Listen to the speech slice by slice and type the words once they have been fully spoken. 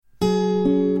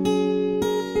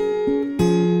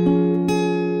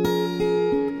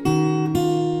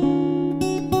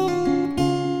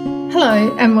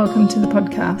Hello and welcome to the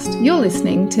podcast. You're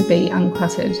listening to Be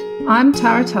Uncluttered. I'm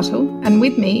Tara Tuttle and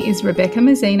with me is Rebecca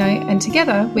Mazzino, and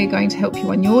together we're going to help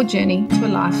you on your journey to a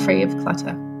life free of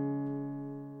clutter.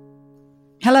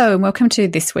 Hello and welcome to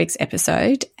this week's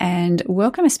episode, and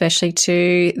welcome especially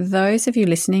to those of you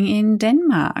listening in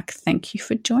Denmark. Thank you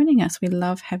for joining us. We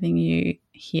love having you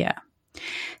here.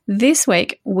 This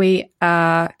week we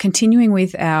are continuing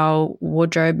with our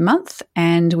wardrobe month,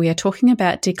 and we are talking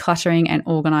about decluttering and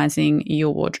organising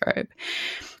your wardrobe.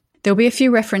 There'll be a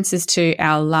few references to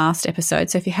our last episode,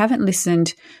 so if you haven't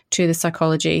listened to the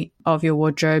Psychology of Your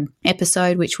Wardrobe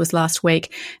episode, which was last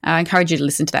week, I encourage you to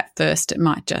listen to that first. It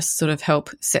might just sort of help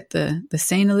set the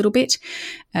scene a little bit,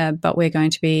 but we're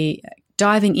going to be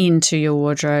diving into your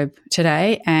wardrobe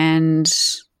today and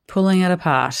pulling it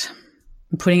apart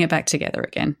and putting it back together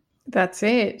again. That's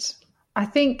it. I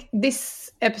think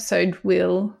this episode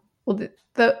will,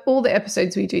 all the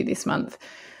episodes we do this month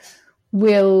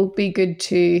will be good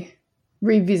to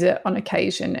revisit on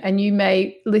occasion, and you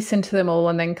may listen to them all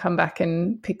and then come back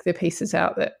and pick the pieces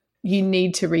out that you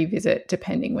need to revisit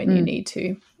depending when you need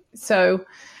to. So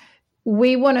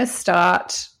we want to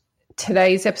start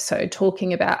today's episode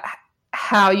talking about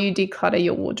how you declutter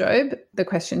your wardrobe, the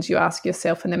questions you ask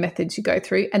yourself and the methods you go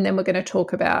through, and then we're going to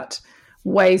talk about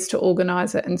ways to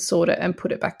organise it and sort it and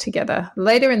put it back together.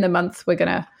 Later in the month, we're going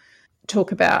to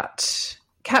talk about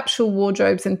capsule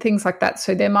wardrobes and things like that.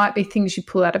 So there might be things you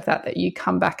pull out of that you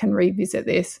come back and revisit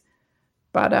this.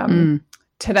 But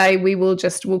today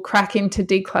we'll crack into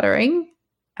decluttering,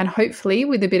 and hopefully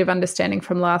with a bit of understanding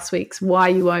from last week's why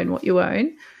you own what you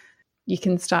own, you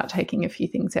can start taking a few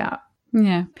things out.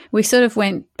 Yeah, we sort of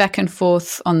went back and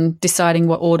forth on deciding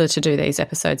what order to do these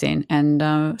episodes in, and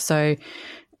I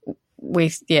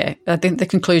think the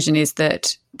conclusion is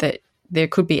that there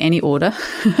could be any order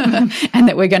and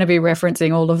that we're going to be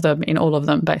referencing all of them in all of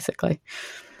them, basically.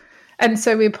 And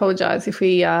so we apologise if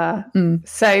we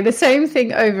say the same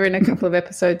thing over in a couple of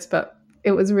episodes, but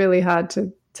it was really hard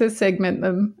to segment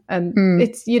them. And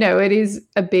it's, it is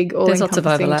a big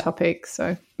all-encompassing topic.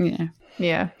 So,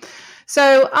 yeah.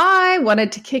 So I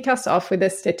wanted to kick us off with a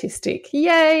statistic.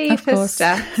 Yay for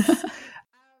stats.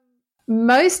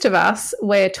 Most of us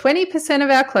wear 20% of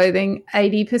our clothing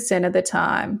 80% of the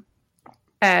time.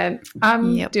 And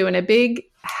I'm doing a big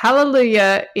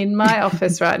hallelujah in my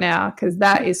office right now because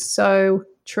that is so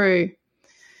true.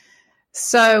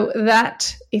 So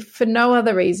that, if for no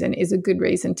other reason, is a good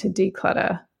reason to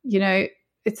declutter.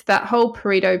 It's that whole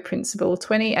Pareto principle,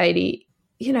 20-80.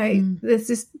 There's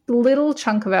this little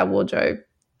chunk of our wardrobe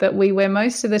that we wear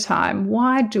most of the time.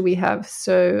 Why do we have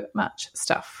so much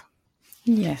stuff?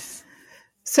 Yes.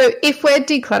 So if we're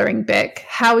decluttering, Beck,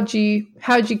 how would you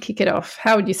kick it off?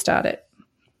 How would you start it?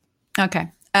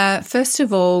 Okay. First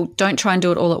of all, don't try and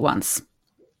do it all at once.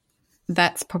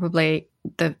 That's probably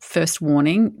the first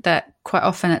warning, that quite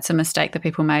often it's a mistake that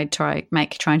people trying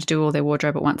to do all their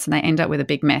wardrobe at once, and they end up with a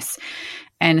big mess.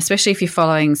 And especially if you're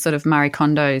following sort of Marie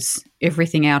Kondo's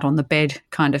everything out on the bed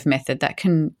kind of method, that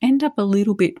can end up a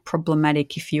little bit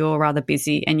problematic if you're rather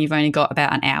busy and you've only got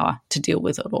about an hour to deal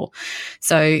with it all.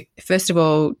 So first of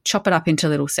all, chop it up into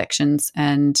little sections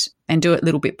and do it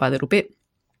little bit by little bit.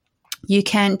 You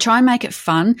can try and make it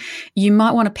fun. You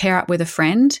might want to pair up with a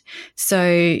friend.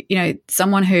 So,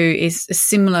 someone who is a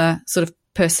similar sort of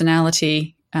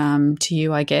personality to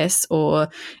you, I guess, or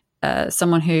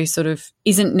someone who sort of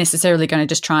isn't necessarily going to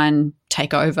just try and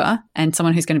take over, and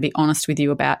someone who's going to be honest with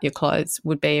you about your clothes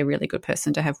would be a really good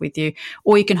person to have with you.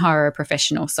 Or you can hire a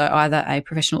professional, so either a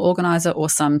professional organizer or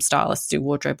some stylists do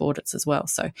wardrobe audits as well.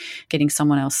 So getting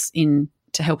someone else in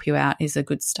to help you out is a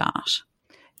good start.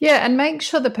 Yeah, and make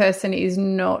sure the person is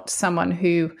not someone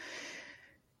who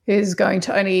is going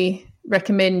to only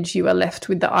recommend you are left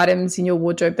with the items in your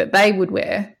wardrobe that they would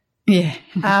wear. Yeah.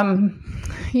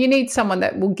 You need someone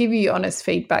that will give you honest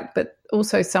feedback, but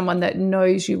also someone that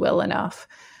knows you well enough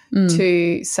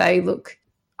to say, look,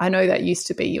 I know that used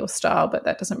to be your style, but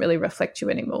that doesn't really reflect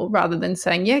you anymore, rather than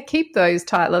saying, yeah, keep those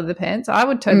tight leather pants. I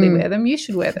would totally wear them. You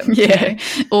should wear them. Yeah.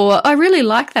 Or I really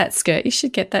like that skirt. You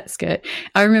should get that skirt.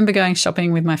 I remember going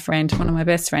shopping with my friend, one of my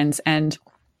best friends, and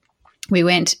we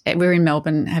were in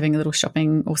Melbourne having a little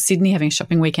shopping, or Sydney having a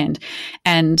shopping weekend,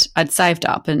 and I'd saved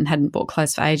up and hadn't bought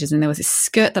clothes for ages, and there was this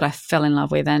skirt that I fell in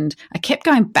love with, and I kept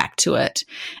going back to it,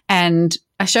 and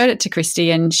I showed it to Christy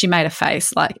and she made a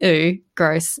face like, ooh,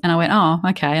 gross. And I went, oh,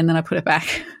 okay. And then I put it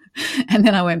back. And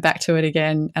then I went back to it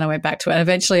again and I went back to it. And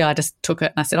eventually I just took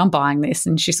it and I said, I'm buying this.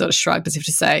 And she sort of shrugged as if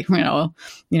to say,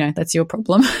 that's your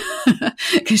problem,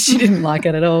 because she didn't like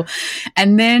it at all.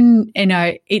 And then,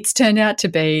 it's turned out to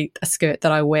be a skirt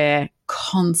that I wear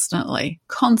constantly.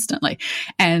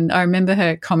 And I remember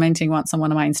her commenting once on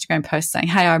one of my Instagram posts saying,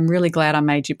 "Hey, I'm really glad I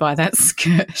made you buy that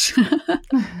skirt."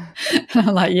 And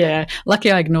I'm like, yeah,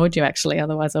 lucky I ignored you actually,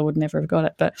 otherwise I would never have got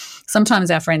it. But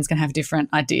sometimes our friends can have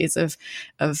different ideas of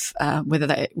whether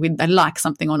they like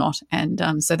something or not.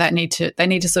 And so they need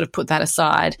to sort of put that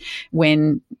aside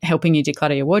when helping you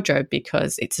declutter your wardrobe,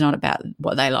 because it's not about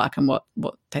what they like and what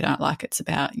they don't like. It's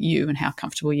about you and how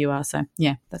comfortable you are. So,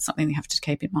 yeah, that's something you have to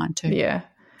keep in mind too. Yeah.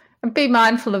 And be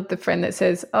mindful of the friend that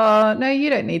says, "Oh, no, you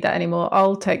don't need that anymore.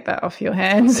 I'll take that off your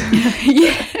hands."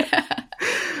 Yeah.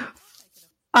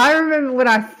 I remember when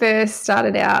I first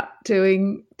started out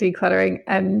doing decluttering,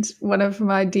 and one of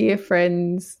my dear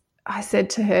friends, I said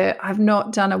to her, "I've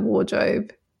not done a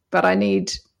wardrobe, but I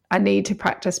need to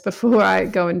practice before I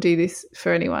go and do this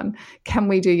for anyone. Can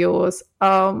we do yours?"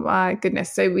 Oh my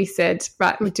goodness. So we said,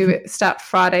 right, we'll do it, start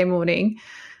Friday morning.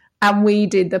 And we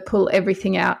did the pull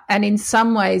everything out. And in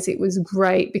some ways it was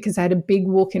great because I had a big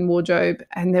walk-in wardrobe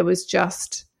and there was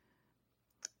just,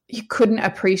 you couldn't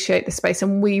appreciate the space.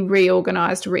 And we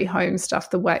reorganized, rehomed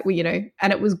stuff the way we,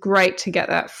 and it was great to get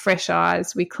that fresh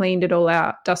eyes. We cleaned it all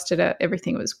out, dusted it,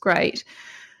 everything was great.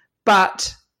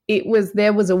 But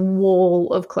there was a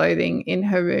wall of clothing in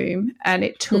her room, and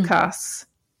it took us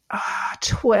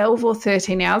 12 or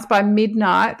 13 hours. By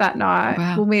midnight that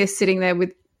night, when we were sitting there with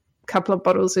a couple of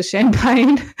bottles of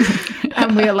champagne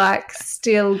and we were like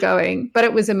still going, but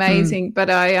it was amazing. But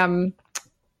I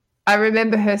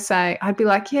remember her saying, I'd be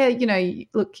like, "Yeah,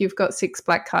 look, you've got 6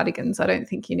 black cardigans. I don't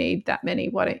think you need that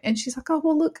many." And she's like, "Oh,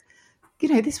 well, look,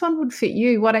 this one would fit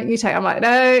you. Why don't you take?" I'm like,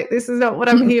 "No, this is not what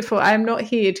I'm here for. I am not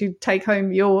here to take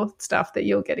home your stuff that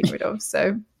you're getting rid of."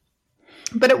 So,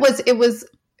 but it was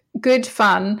good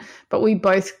fun, but we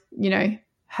both,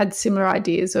 had similar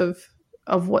ideas of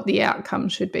what the outcome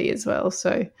should be as well.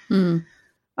 So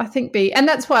I think and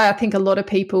that's why I think a lot of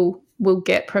people will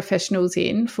get professionals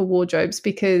in for wardrobes,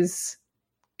 because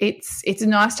it's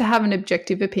nice to have an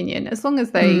objective opinion as long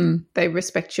as they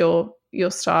respect your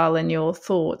style and your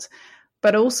thoughts.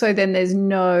 But also then there's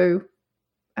no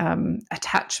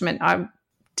attachment. I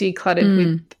decluttered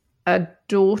with a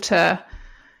daughter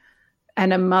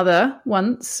and a mother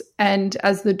once, and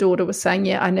as the daughter was saying,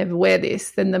 "Yeah, I never wear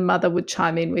this," then the mother would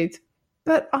chime in with,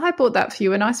 "But I bought that for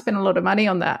you and I spent a lot of money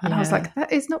on that." And I was like,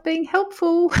 that is not being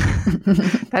helpful.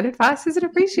 That advice isn't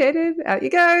appreciated. Out you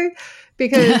go.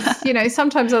 Because,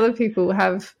 sometimes other people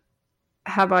have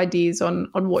ideas on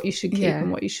what you should keep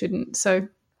and what you shouldn't. So,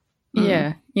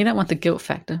 yeah, you don't want the guilt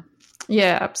factor.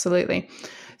 Yeah, absolutely.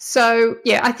 So,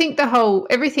 yeah, I think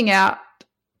everything out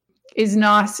is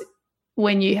nice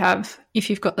when you have, if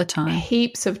you've got the time,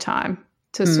 heaps of time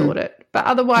to sort it. But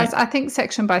otherwise, I think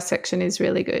section by section is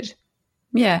really good.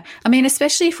 Yeah. I mean,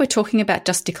 especially if we're talking about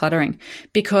just decluttering,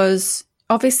 because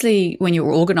obviously when you're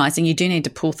organising, you do need to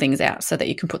pull things out so that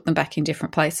you can put them back in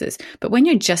different places. But when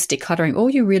you're just decluttering, all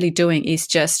you're really doing is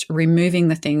just removing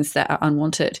the things that are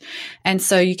unwanted. And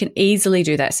so you can easily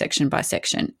do that section by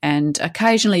section. And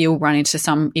occasionally you'll run into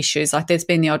some issues. Like there's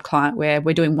been the odd client where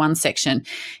we're doing one section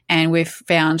and we've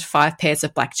found 5 pairs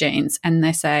of black jeans, and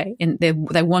they say, and they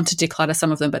want to declutter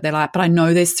some of them, but they're like, "But I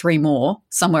know there's 3 more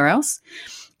somewhere else."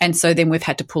 And so then we've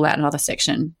had to pull out another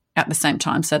section at the same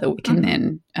time so that we can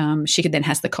then, she could then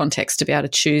has the context to be able to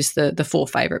choose the 4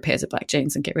 favourite pairs of black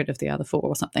jeans and get rid of the other 4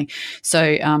 or something.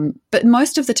 So, but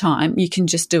most of the time you can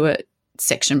just do it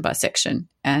section by section.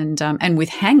 And with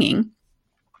hanging,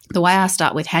 the way I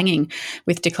start with hanging,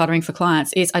 with decluttering for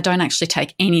clients, is I don't actually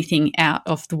take anything out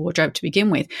of the wardrobe to begin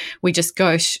with. We just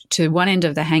go to one end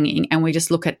of the hanging and we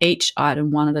just look at each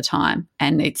item one at a time,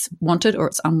 and it's wanted or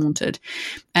it's unwanted.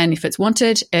 And if it's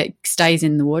wanted, it stays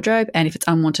in the wardrobe, and if it's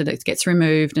unwanted, it gets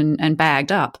removed and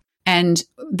bagged up. And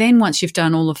then once you've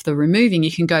done all of the removing,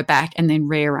 you can go back and then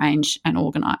rearrange and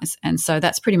organise. And so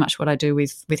that's pretty much what I do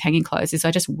with hanging clothes, is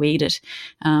I just weed it,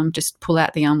 just pull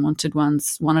out the unwanted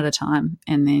ones one at a time,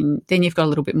 and then you've got a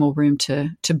little bit more room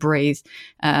to breathe,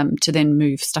 to then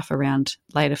move stuff around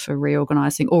later for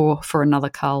reorganising or for another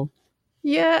cull.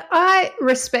 Yeah, I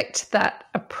respect that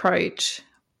approach,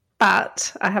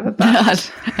 but I have a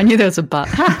but. I knew there was a but.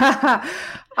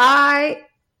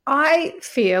 I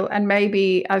feel, and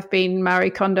maybe I've been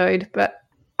Marie Kondo'd, but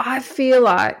I feel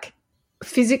like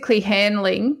physically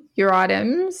handling your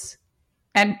items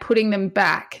and putting them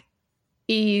back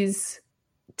is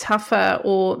tougher,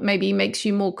 or maybe makes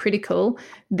you more critical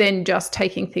than just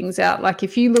taking things out. Like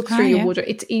if you look through your wardrobe,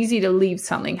 it's easy to leave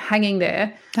something hanging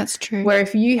there. That's true. Where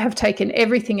if you have taken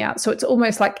everything out, so it's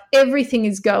almost like everything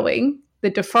is going,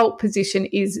 the default position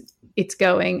is it's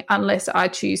going unless I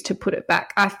choose to put it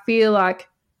back. I feel like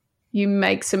you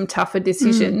make some tougher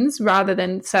decisions rather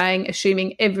than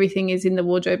assuming everything is in the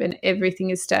wardrobe and everything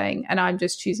is staying and I'm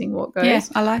just choosing what goes. Yeah,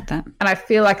 I like that. And I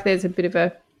feel like there's a bit of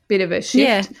a shift.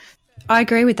 Yeah, I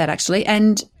agree with that actually.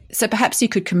 And so perhaps you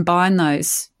could combine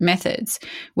those methods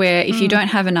where if you don't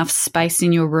have enough space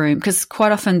in your room, because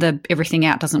quite often the everything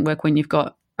out doesn't work when you've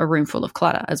got a room full of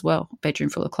clutter as well, bedroom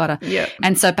full of clutter. Yeah.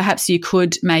 And so perhaps you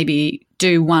could maybe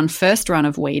do one first run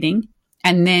of weeding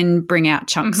and then bring out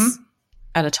chunks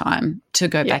at a time to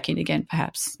go back in again,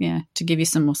 perhaps, to give you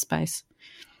some more space.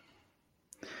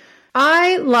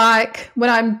 I like when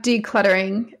I'm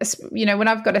decluttering, when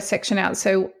I've got a section out.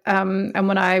 So, and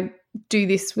when I do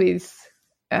this with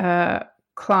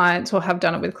clients or have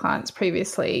done it with clients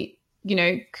previously,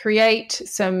 create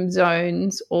some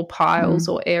zones or piles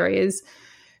or areas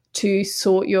to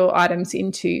sort your items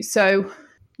into. So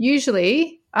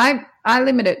usually I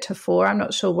limit it to 4. I'm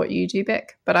not sure what you do,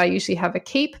 Beck, but I usually have a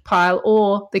keep pile,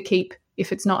 or the keep,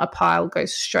 if it's not a pile,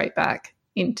 goes straight back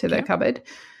into the cupboard,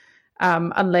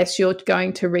 unless you're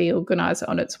going to reorganize it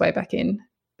on its way back in.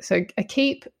 So a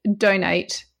keep,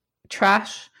 donate,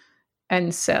 trash,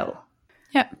 and sell.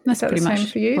 Yep, that's pretty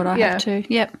much for you? What I have too.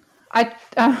 Yep. I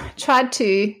tried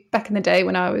to, back in the day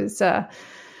when I was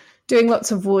doing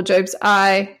lots of wardrobes,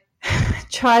 I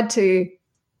tried to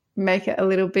make it a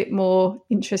little bit more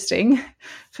interesting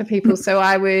for people. So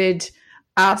I would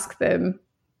ask them,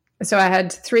 so I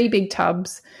had 3 big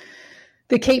tubs.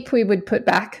 The keep we would put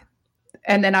back,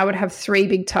 and then I would have 3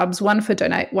 big tubs, one for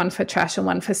donate, one for trash, and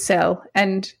one for sell.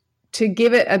 And to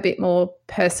give it a bit more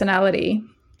personality,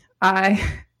 I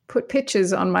put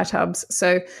pictures on my tubs.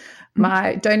 So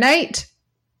my donate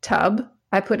tub,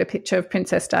 I put a picture of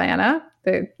Princess Diana,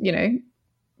 the,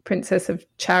 princess of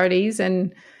charities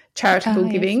and charitable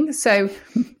giving. Yes. So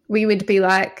we would be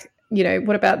like,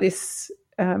 what about this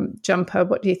jumper?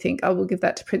 What do you think? I will give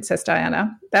that to Princess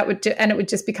Diana. That would and it would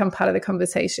just become part of the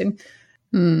conversation.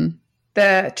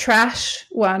 The trash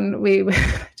one, we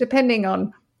depending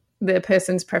on the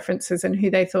person's preferences and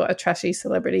who they thought a trashy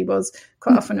celebrity was,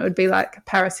 quite often it would be like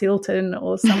Paris Hilton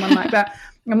or someone like that.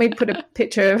 And we'd put a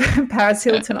picture of Paris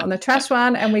Hilton on the trash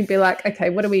one, and we'd be like, okay,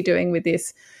 what are we doing with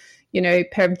this,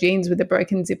 pair of jeans with a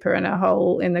broken zipper and a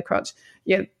hole in the crotch?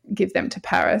 Yeah, give them to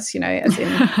Paris, as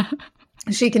in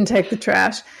she can take the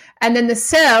trash. And then the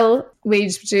sell,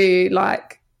 we'd do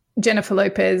like Jennifer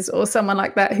Lopez or someone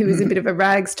like that who was a bit of a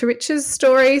rags to riches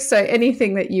story. So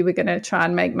anything that you were going to try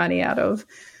and make money out of,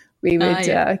 we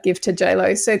would give to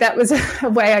J-Lo. So that was a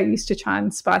way I used to try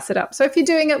and spice it up. So if you're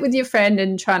doing it with your friend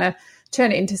and trying to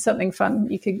turn it into something fun,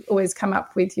 you could always come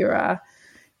up with your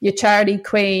charity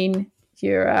queen,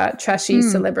 your trashy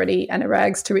celebrity, and a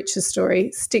rags to riches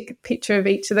story. Stick a picture of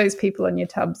each of those people on your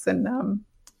tubs and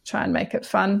try and make it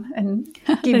fun and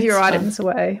give your items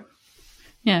away.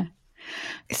 Yeah.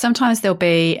 Sometimes there'll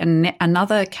be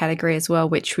another category as well,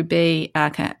 which would be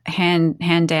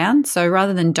hand down. So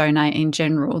rather than donate in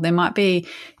general, there might be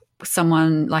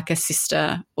someone like a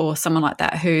sister or someone like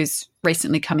that who's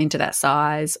recently come into that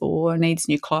size or needs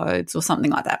new clothes or something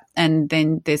like that. And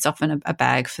then there's often a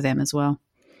bag for them as well.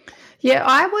 Yeah,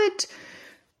 I would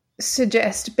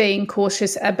suggest being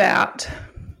cautious about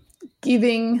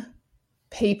giving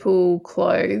people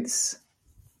clothes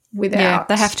without... Yeah,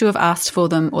 they have to have asked for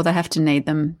them or they have to need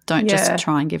them. Don't just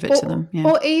try and give it to them. Yeah.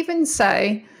 Or even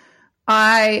say,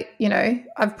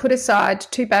 I've put aside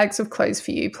 2 bags of clothes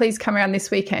for you. Please come around this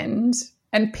weekend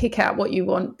and pick out what you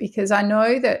want, because I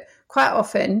know that quite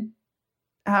often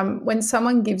when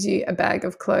someone gives you a bag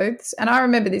of clothes, and I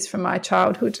remember this from my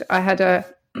childhood, I had a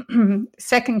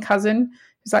second cousin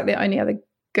who's like the only other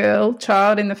girl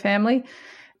child in the family,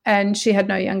 and she had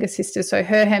no younger sister, so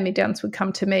her hand-me-downs would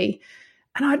come to me.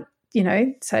 And I'd,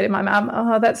 say to my mum,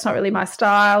 oh, that's not really my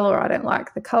style, or I don't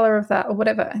like the colour of that or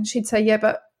whatever. And she'd say, yeah,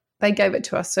 but they gave it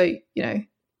to us, so,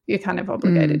 you're kind of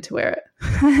obligated to wear it.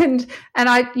 and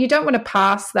you don't want to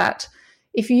pass that.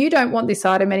 If you don't want this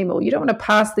item anymore, you don't want to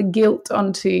pass the guilt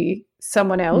onto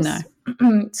someone else.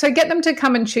 No. So get them to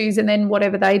come and choose, and then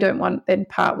whatever they don't want, then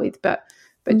part with. But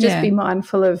just be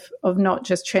mindful of not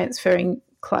just transferring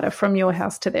clutter from your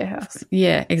house to their house.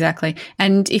 Yeah, exactly.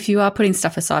 And if you are putting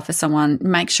stuff aside for someone,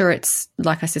 make sure it's,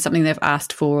 like I said, something they've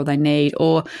asked for or they need,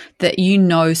 or that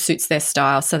suits their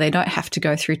style, so they don't have to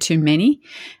go through too many.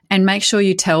 And make sure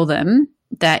you tell them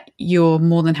that you're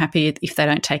more than happy if they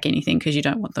don't take anything, because you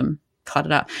don't want them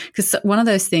cluttered up. Because one of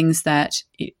those things that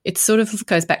it sort of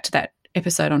goes back to that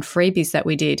episode on freebies that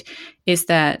we did, is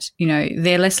that,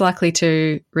 they're less likely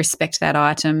to respect that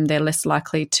item, they're less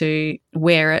likely to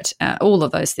wear it, all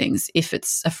of those things if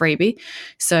it's a freebie.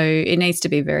 So it needs to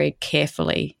be very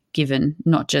carefully given,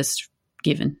 not just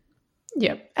given.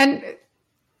 Yeah. And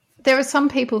there are some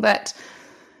people that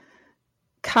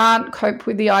can't cope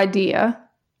with the idea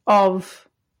of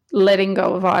letting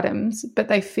go of items, but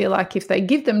they feel like if they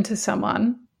give them to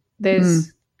someone,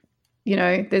 there's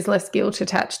there's less guilt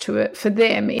attached to it for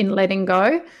them in letting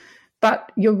go.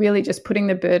 But you're really just putting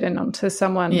the burden onto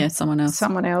someone. Yeah, someone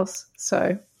else.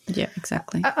 So yeah,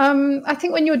 exactly. I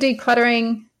think when you're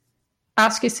decluttering,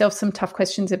 ask yourself some tough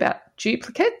questions about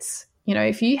duplicates.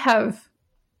 If you have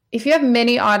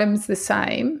many items the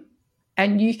same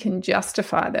and you can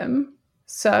justify them.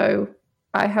 So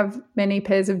I have many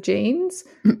pairs of jeans,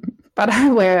 but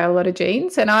I wear a lot of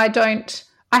jeans, and I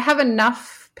have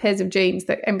enough pairs of jeans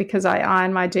and because I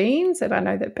iron my jeans, and I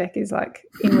know that Beck is like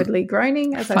inwardly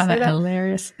groaning as I say that.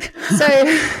 Hilarious.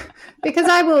 So because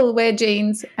I will wear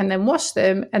jeans and then wash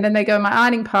them, and then they go in my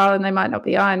ironing pile and they might not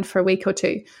be ironed for a week or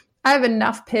two. I have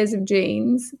enough pairs of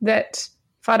jeans that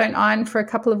if I don't iron for a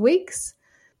couple of weeks,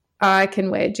 I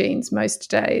can wear jeans most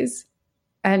days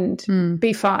and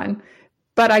be fine.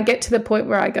 But I get to the point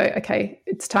where I go, okay,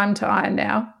 it's time to iron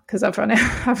now because I've run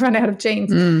out of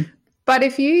jeans. But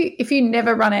if you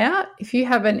never run out, if you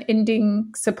have an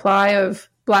ending supply of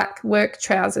black work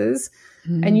trousers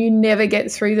and you never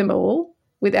get through them all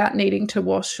without needing to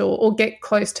wash or get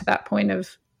close to that point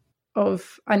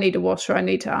of I need to wash or I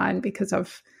need to iron because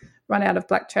I've run out of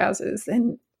black trousers,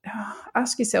 then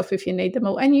ask yourself if you need them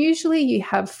all. And usually you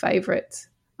have favourites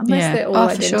unless they're all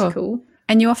identical. Sure.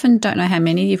 And you often don't know how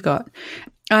many you've got.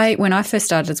 When I first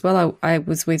started as well, I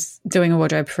was doing a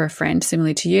wardrobe for a friend,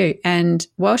 similarly to you. And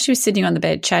while she was sitting on the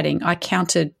bed chatting, I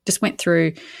just went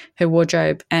through her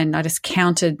wardrobe and I just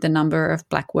counted the number of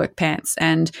black work pants.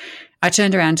 And I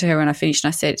turned around to her when I finished and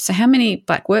I said, so how many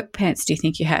black work pants do you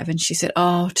think you have? And she said,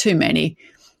 oh, too many.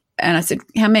 And I said,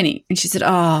 how many? And she said,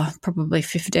 oh, probably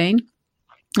 15.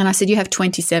 And I said, you have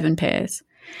 27 pairs.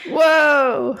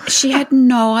 Whoa. She had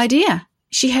no idea.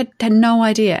 She had no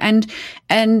idea. And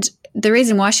the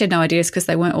reason why she had no idea is because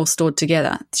they weren't all stored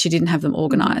together. She didn't have them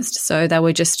organised. So they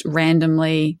were just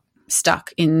randomly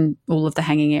stuck in all of the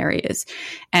hanging areas.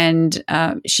 And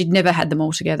she'd never had them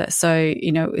all together. So,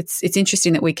 it's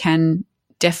interesting that we can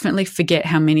definitely forget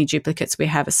how many duplicates we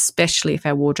have, especially if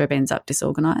our wardrobe ends up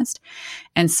disorganised.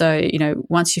 And so,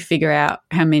 once you figure out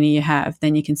how many you have,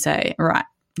 then you can say, all right,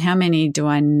 how many do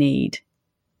I need?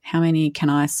 How many can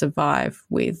I survive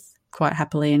with quite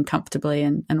happily and comfortably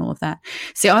and all of that?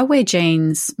 See, I wear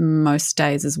jeans most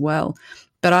days as well,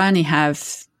 but I only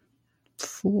have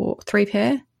 3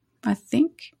 pair, I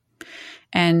think.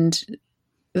 And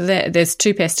there's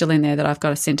 2 pairs still in there that I've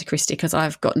got to send to Christy because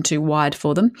I've gotten too wide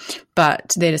for them,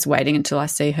 but they're just waiting until I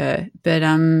see her. But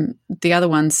the other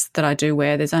ones that I do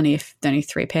wear, there's only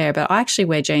 3 pair, but I actually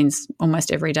wear jeans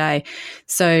almost every day.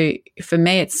 So for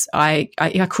me, it's I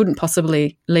couldn't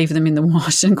possibly leave them in the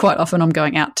wash, and quite often I'm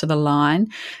going out to the line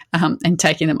and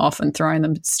taking them off and throwing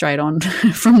them straight on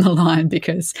from the line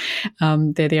because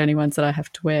they're the only ones that I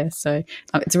have to wear. So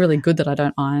it's really good that I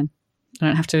don't iron. I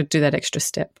don't have to do that extra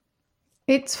step.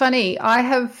 It's funny.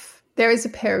 There is a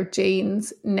pair of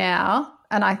jeans now,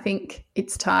 and I think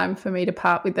it's time for me to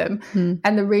part with them.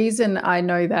 And the reason I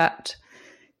know that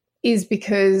is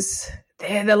because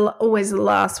they're always the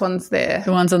last ones there.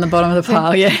 The ones on the bottom of the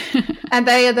pile, yeah. And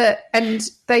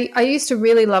I used to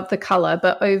really love the colour,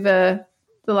 but over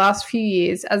the last few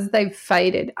years, as they've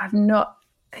faded,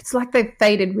 it's like they've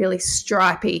faded really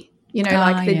stripy,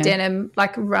 like the denim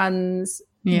like runs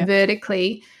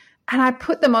vertically. And I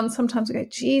put them on sometimes and go,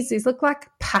 geez, these look like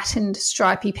patterned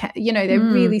stripy pants. They're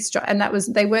really stripy. And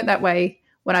they weren't that way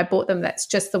when I bought them. That's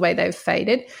just the way they've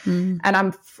faded. And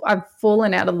I've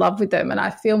fallen out of love with them. And I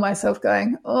feel myself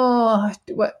going, oh,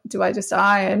 do I just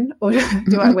iron or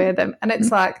do I wear them? And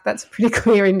it's like, that's a pretty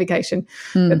clear indication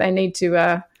that they need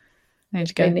to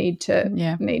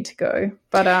go.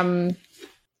 But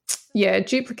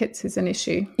duplicates is an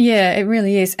issue. Yeah, it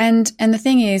really is. And the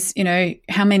thing is,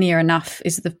 how many are enough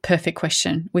is the perfect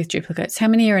question with duplicates. How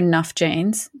many are enough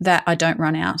jeans that I don't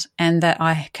run out and that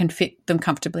I can fit them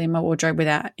comfortably in my wardrobe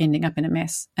without ending up in a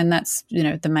mess? And that's,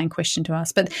 the main question to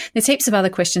ask. But there's heaps of other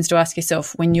questions to ask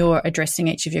yourself when you're addressing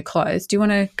each of your clothes. Do you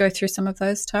want to go through some of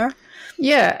those, Tara?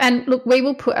 Yeah. And look, we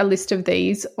will put a list of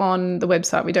these on the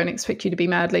website. We don't expect you to be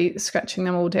madly scratching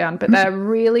them all down, but they're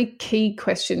really key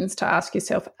questions to ask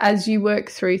yourself as you work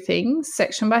through things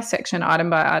section by section, item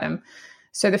by item.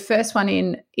 So the first one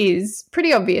in is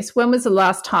pretty obvious. When was the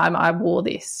last time I wore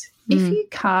this? If you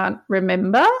can't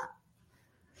remember,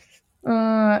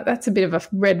 that's a bit of a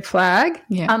red flag,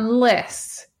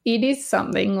 unless it is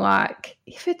something like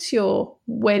if it's your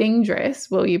wedding dress,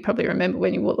 well, you probably remember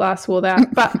when you last wore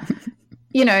that, but,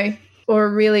 or a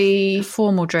really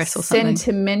formal dress or something,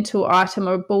 sentimental item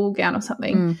or a ball gown or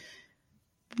something,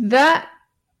 that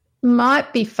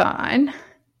might be fine.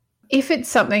 If it's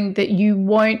something that you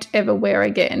won't ever wear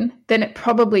again, then it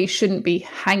probably shouldn't be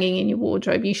hanging in your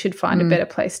wardrobe. You should find a better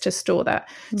place to store that.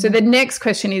 So the next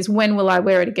question is, when will I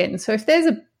wear it again? So if there's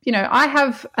I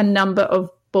have a number of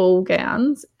ball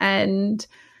gowns, and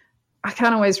I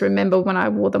can't always remember when I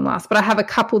wore them last, but I have a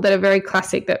couple that are very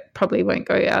classic that probably won't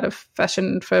go out of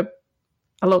fashion for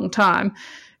a long time,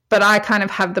 but I kind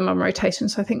of have them on rotation.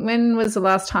 So I think, when was the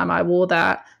last time I wore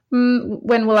that?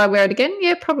 When will I wear it again?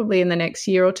 Yeah, probably in the next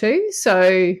year or two.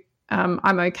 So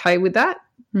I'm okay with that.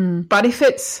 But if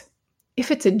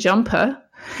it's a jumper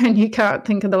and you can't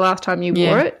think of the last time you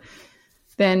wore it,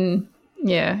 then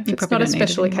if it's not a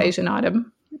special occasion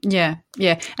item. Yeah.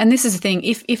 And this is the thing.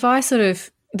 If I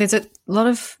there's a lot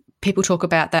of people talk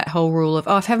about that whole rule of, if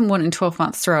I haven't worn it in 12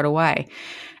 months, throw it away.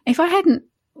 If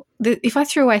I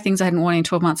threw away things I hadn't worn in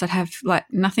 12 months, I'd have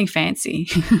nothing fancy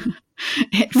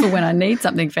for when I need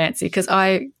something fancy, because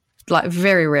I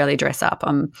very rarely dress up.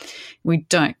 We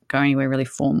don't go anywhere really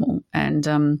formal, and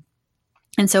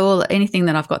so anything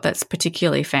that I've got that's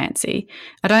particularly fancy,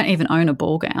 I don't even own a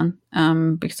ball gown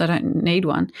because I don't need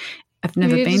one. I've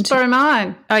never been just borrow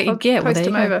mine. Oh, yeah, well, there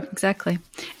you go. Over. Exactly.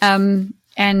 So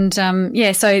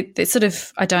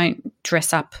it's I don't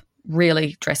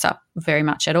really dress up very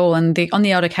much at all. And on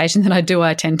the odd occasion that I do,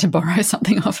 I tend to borrow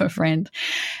something off a friend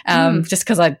just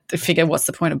because I figure, what's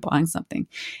the point of buying something?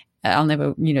 I'll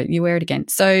never, you wear it again.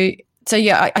 So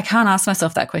I can't ask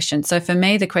myself that question. So for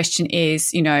me, the question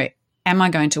is, am I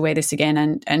going to wear this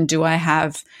again? And do I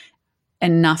have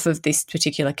enough of this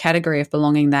particular category of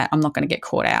belonging that I'm not going to get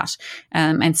caught out?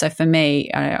 And so for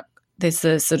me, there's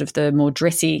the more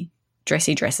dressy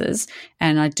dresses,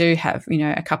 and I do have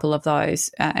a couple of those,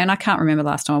 and I can't remember the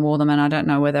last time I wore them, and I don't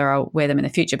know whether I'll wear them in the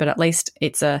future, but at least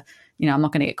it's I'm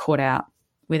not going to get caught out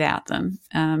without them.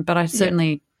 But I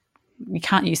certainly you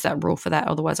can't use that rule for that,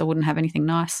 otherwise I wouldn't have anything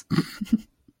nice.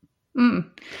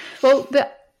 Well,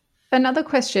 another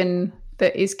question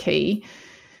that is key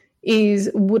is,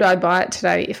 would I buy it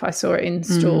today if I saw it in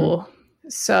store?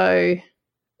 So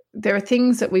there are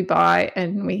things that we buy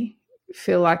and we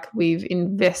feel like we've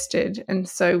invested, and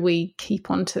so we keep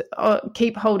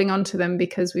holding on to them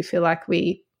because we feel like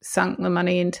we sunk the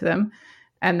money into them,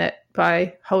 and that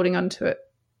by holding on to it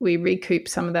we recoup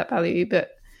some of that value.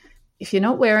 But if you're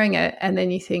not wearing it and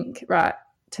then you think, right,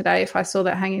 today if I saw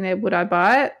that hanging there, would I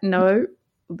buy it? No,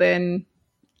 then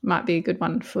might be a good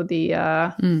one for the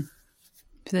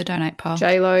donate pile.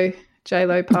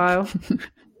 J-Lo pile.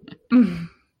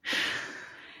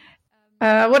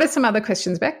 What are some other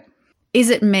questions, Beck? Is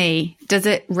it me? Does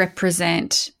it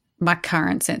represent my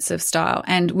current sense of style?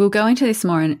 And we'll go into this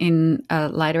more in a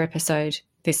later episode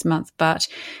this month. But,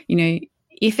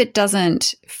 if it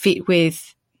doesn't fit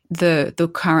with the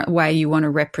current way you want to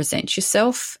represent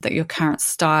yourself, that your current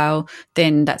style,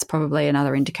 then that's probably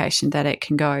another indication that it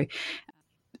can go.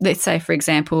 Let's say, for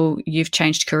example, you've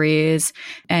changed careers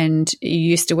and you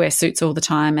used to wear suits all the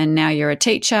time, and now you're a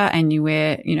teacher and you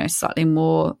wear, slightly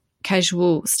more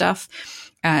casual stuff,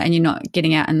 and you're not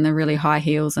getting out in the really high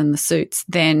heels and the suits,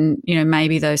 then,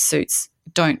 maybe those suits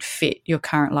don't fit your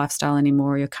current lifestyle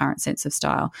anymore, or your current sense of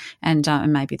style, and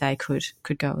maybe they could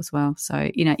go as well. So,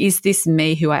 is this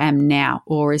me who I am now,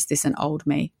 or is this an old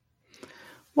me?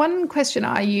 One question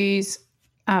I use,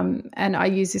 and I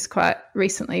used this quite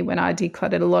recently when I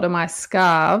decluttered a lot of my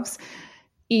scarves,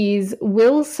 is,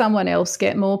 will someone else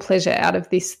get more pleasure out of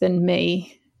this than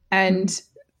me? And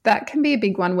that can be a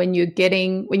big one when you get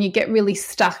really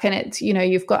stuck in it.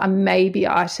 You've got a maybe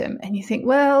item and you think,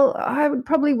 well, I would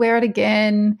probably wear it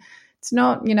again. It's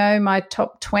not, my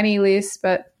top 20 list,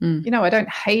 but, I don't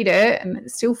hate it, and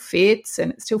it still fits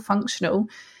and it's still functional.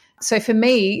 So for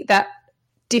me, that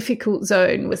difficult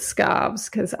zone was scarves,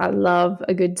 because I love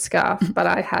a good scarf, but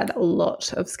I had a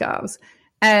lot of scarves.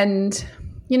 And,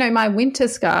 my winter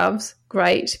scarves,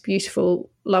 great,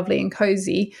 beautiful, lovely and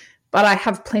cozy, but I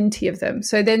have plenty of them.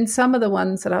 So then some of the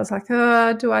ones that I was like,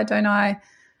 don't I?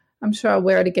 I'm sure I'll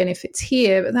wear it again if it's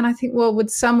here. But then I think, well, would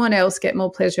someone else get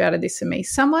more pleasure out of this than me?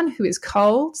 Someone who is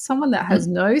cold, someone that has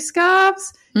no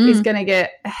scarves is going to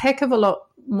get a heck of a lot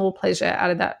more pleasure out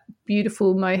of that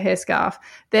beautiful mohair scarf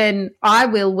than I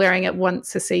will wearing it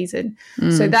once a season.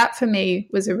 So that for me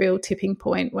was a real tipping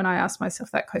point when I asked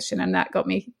myself that question, and that got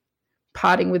me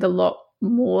parting with a lot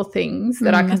more things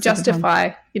that I could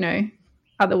justify,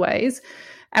 other ways.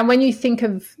 And when you think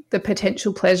of the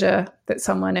potential pleasure that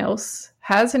someone else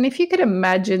has, and if you could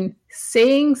imagine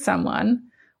seeing someone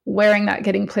wearing that,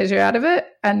 getting pleasure out of it,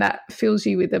 and that fills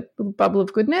you with a bubble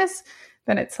of goodness,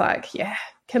 then it's like, yeah,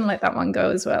 can let that one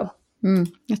go as well.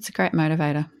 That's a great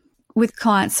motivator. With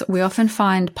clients, we often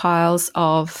find piles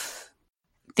of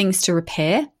things to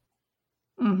repair,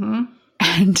 and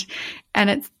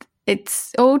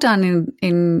it's all done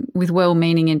in with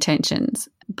well-meaning intentions,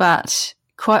 but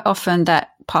quite often that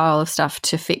pile of stuff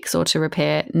to fix or to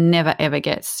repair never ever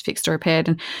gets fixed or repaired.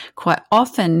 And quite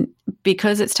often,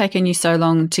 because it's taken you so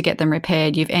long to get them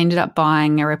repaired, you've ended up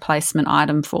buying a replacement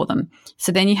item for them.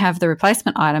 So then you have the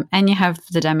replacement item and you have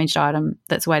the damaged item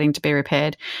that's waiting to be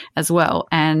repaired as well.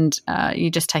 And you're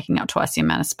just taking up twice the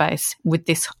amount of space with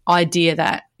this idea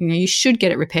that, you should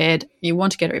get it repaired, you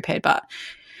want to get it repaired, but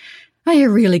are you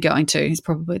really going to, is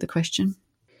probably the question.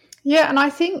 Yeah, and I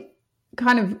think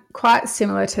kind of quite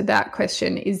similar to that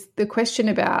question is the question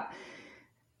about,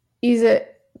 is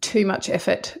it too much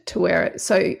effort to wear it?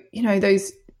 So,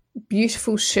 those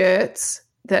beautiful shirts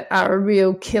that are a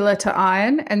real killer to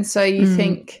iron. And so you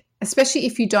think, especially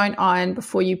if you don't iron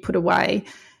before you put away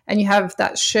and you have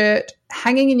that shirt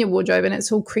hanging in your wardrobe and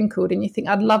it's all crinkled and you think,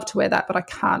 I'd love to wear that, but I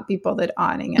can't be bothered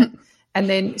ironing it. And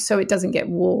then so it doesn't get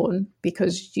worn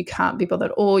because you can't be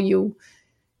bothered, or you'll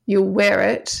wear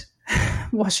it,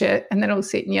 wash it, and then it'll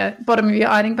sit in your bottom of your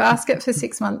ironing basket for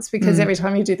 6 months because every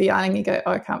time you do the ironing you go,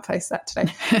 oh, I can't face that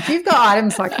today. If you've got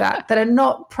items like that are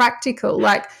not practical,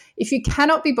 like if you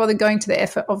cannot be bothered going to the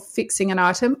effort of fixing an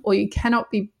item, or you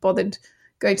cannot be bothered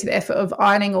going to the effort of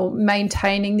ironing or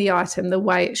maintaining the item the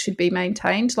way it should be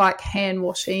maintained, like hand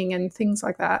washing and things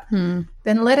like that,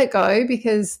 then let it go,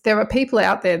 because there are people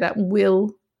out there that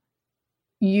will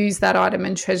use that item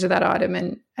and treasure that item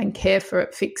and care for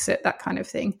it, fix it, that kind of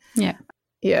thing. Yeah.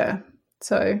 Yeah.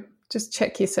 So just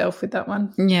check yourself with that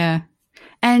one. Yeah.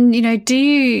 And,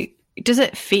 does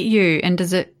it fit you and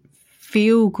does it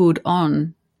feel good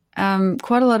on?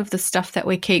 Quite a lot of the stuff that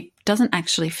we keep doesn't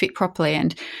actually fit properly,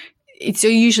 and it's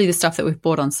usually the stuff that we've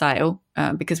bought on sale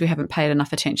because we haven't paid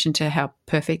enough attention to how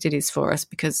perfect it is for us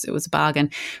because it was a bargain.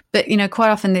 But, quite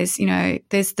often there's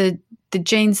the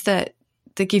jeans that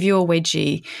give you a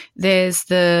wedgie. There's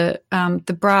the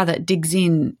bra that digs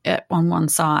in on one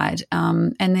side,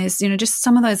 and there's just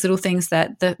some of those little things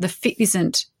that the fit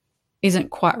isn't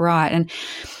quite right,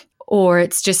 or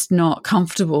it's just not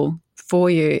comfortable for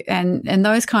you, and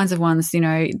those kinds of ones,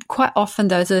 quite often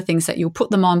those are the things that you'll put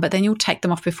them on, but then you'll take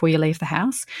them off before you leave the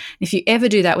house. If you ever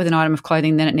do that with an item of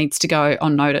clothing, then it needs to go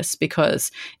on notice, because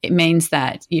it means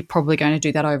that you're probably going to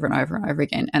do that over and over and over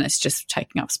again, and it's just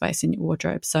taking up space in your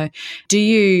wardrobe. So do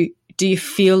you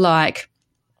feel like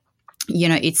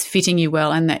it's fitting you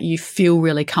well and that you feel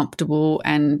really comfortable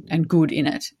and good in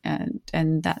it?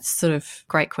 And that's sort of a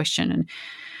great question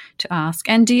to ask.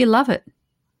 And do you love it?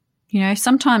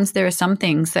 Sometimes there are some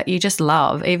things that you just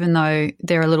love, even though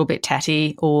they're a little bit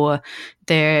tatty or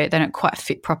they don't quite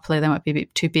fit properly. They might be a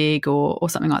bit too big or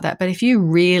something like that. But if you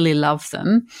really love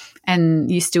them and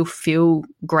you still feel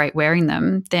great wearing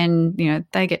them, then,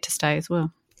 they get to stay as well.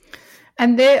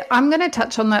 And I'm going to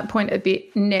touch on that point a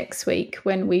bit next week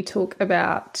when we talk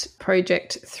about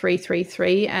Project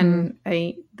 333 and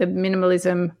the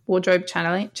Minimalism Wardrobe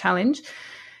Challenge.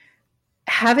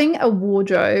 Having a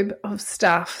wardrobe of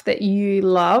stuff that you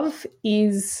love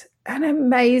is an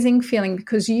amazing feeling,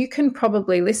 because you can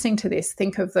probably, listening to this,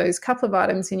 think of those couple of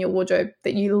items in your wardrobe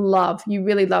that you love, you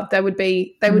really love. They would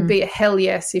be a hell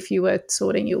yes if you were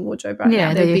sorting your wardrobe right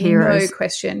now. There'd be no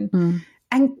question.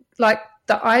 And like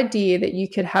the idea that you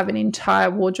could have an entire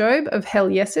wardrobe of hell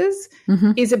yeses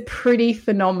is a pretty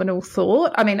phenomenal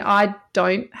thought. I mean, I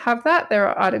don't have that. There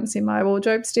are items in my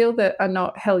wardrobe still that are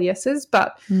not hell yeses,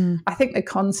 but I think the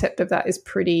concept of that is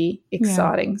pretty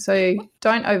exciting. Yeah. So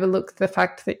don't overlook the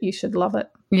fact that you should love it.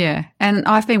 Yeah, and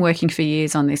I've been working for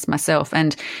years on this myself,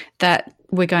 and that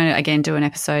we're going to, again, do an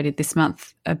episode this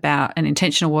month about an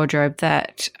intentional wardrobe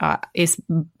that is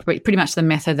pretty much the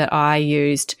method that I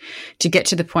used to get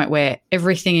to the point where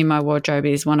everything in my wardrobe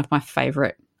is one of my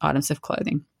favourite items of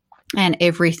clothing. And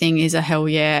everything is a hell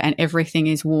yeah, and everything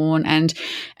is worn, and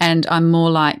I'm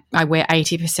more like, I wear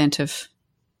 80% of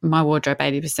my wardrobe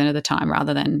 80% of the time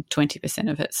rather than 20%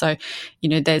 of it. So,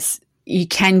 you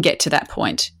can get to that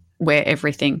point where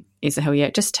everything is a hell yeah.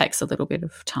 It just takes a little bit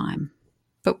of time.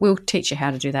 But we'll teach you how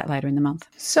to do that later in the month.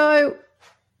 So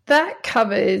that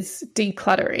covers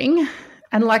decluttering.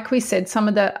 And like we said, some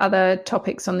of the other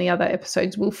topics on the other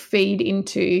episodes will feed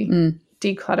into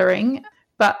decluttering.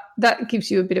 But that gives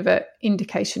you a bit of an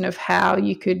indication of how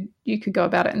you could go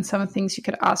about it and some of the things you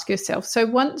could ask yourself. So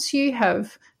once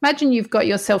imagine you've got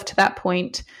yourself to that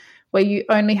point where you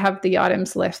only have the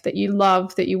items left that you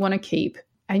love, that you want to keep,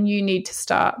 and you need to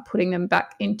start putting them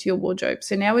back into your wardrobe.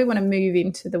 So now we want to move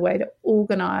into the way to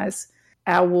organise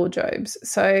our wardrobes.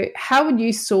 So how would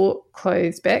you sort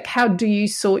clothes, Beck? How do you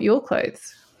sort your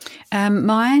clothes?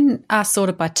 Mine are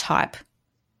sorted by type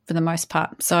for the most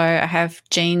part. So I have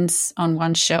jeans on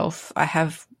one shelf. I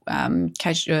have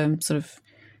casual sort of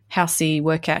housey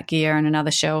workout gear on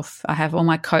another shelf. I have all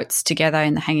my coats together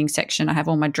in the hanging section. I have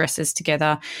all my dresses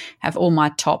together. I have all my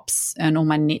tops and all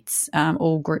my knits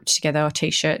all grouped together, or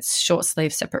T-shirts, short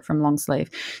sleeve separate from long sleeve.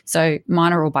 So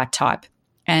mine are all by type.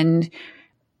 And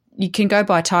you can go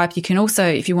by type. You can also,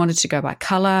 if you wanted to go by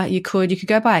colour, you could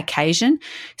go by occasion.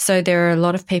 So there are a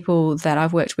lot of people that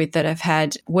I've worked with that have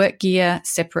had work gear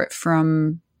separate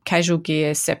from casual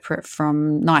gear, separate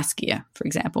from nice gear, for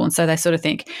example. And so they sort of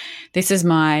think, this is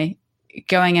my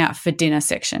going out for dinner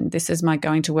section. This is my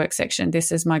going to work section.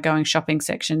 This is my going shopping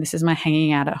section. This is my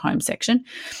hanging out at home section.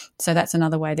 So that's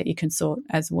another way that you can sort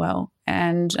as well.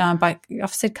 And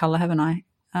I've said colour, haven't I?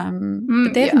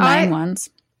 But they're the main ones.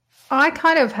 I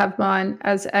kind of have mine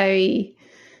as a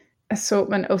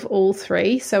assortment of all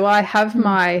three. So I have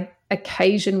my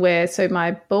occasion wear. So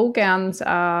my ball gowns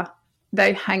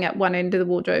they hang at one end of the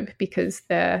wardrobe because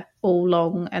they're all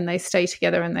long and they stay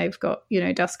together and they've got,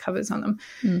 dust covers on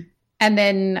them. And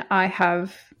then I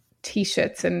have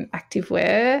T-shirts and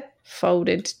activewear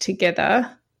folded together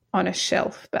on a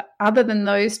shelf. But other than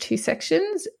those two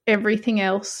sections, everything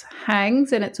else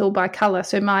hangs and it's all by colour.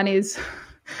 So mine is...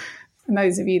 And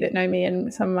those of you that know me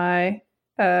and some of my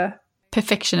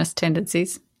perfectionist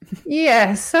tendencies.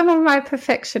 Yeah, some of my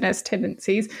perfectionist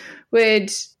tendencies would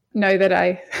know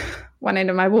that one end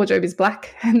of my wardrobe is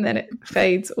black and then it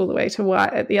fades all the way to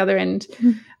white at the other end.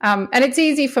 And it's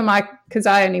easy because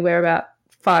I only wear about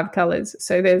 5 colours.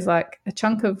 So there's like a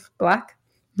chunk of black,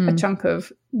 a chunk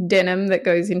of denim that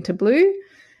goes into blue,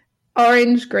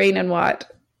 orange, green and white.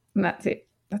 And that's it.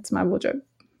 That's my wardrobe.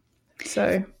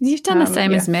 So you've done the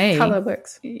same as me. Colour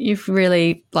works. You've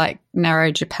really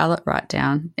narrowed your palette right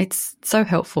down. It's so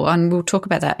helpful, and we'll talk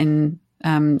about that in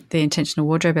the intentional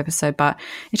wardrobe episode. But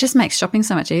it just makes shopping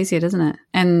so much easier, doesn't it?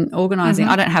 And organising.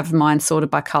 I don't have mine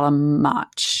sorted by colour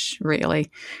much,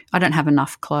 really. I don't have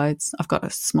enough clothes. I've got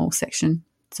a small section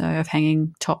of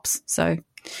hanging tops, so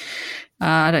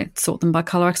I don't sort them by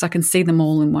colour because I can see them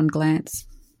all in one glance.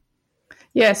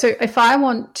 Yeah. So if I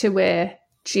want to wear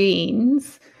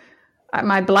jeans.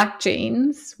 My black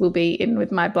jeans will be in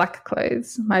with my black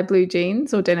clothes. My blue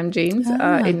jeans or denim jeans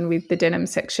are in with the denim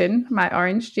section. My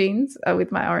orange jeans are with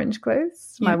my orange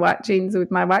clothes. My white jeans are with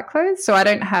my white clothes. So I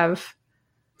don't have...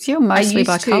 So you're mostly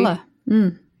by colour.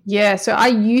 Yeah, so I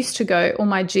used to go, all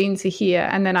my jeans are here,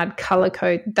 and then I'd colour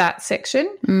code that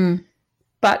section.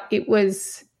 But it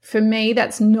was, for me,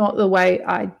 that's not the way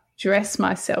I dress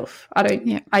myself.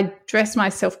 I dress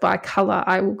myself by colour.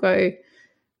 I will go...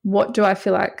 What do I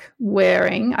feel like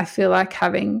wearing? I feel like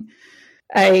having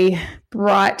a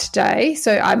bright day.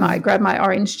 So I might grab my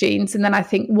orange jeans and then I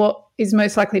think what is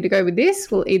most likely to go with this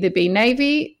will either be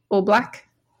navy or black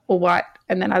or white.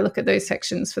 And then I look at those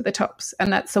sections for the tops.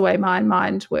 And that's the way my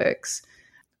mind works,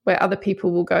 where other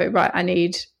people will go, right, I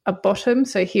need a bottom.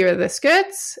 So here are the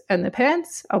skirts and the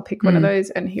pants. I'll pick one of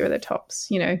those and here are the tops,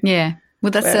 Yeah. Well,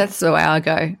 that's the way I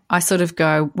go. I sort of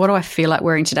go, what do I feel like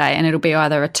wearing today? And it'll be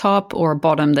either a top or a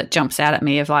bottom that jumps out at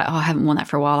me of I haven't worn that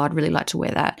for a while. I'd really like to wear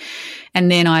that.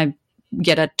 And then I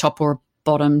get a top or a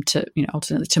bottom to,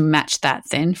 ultimately to match that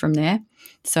then from there.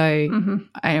 So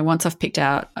once I've picked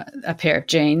out a pair of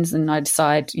jeans and I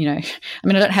decide, I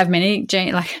don't have many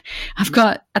jeans. I've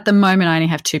got, at the moment, I only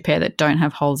have 2 pair that don't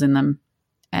have holes in them.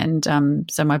 And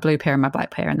so my blue pair and my black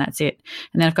pair, and that's it.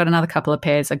 And then I've got another couple of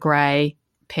pairs, a grey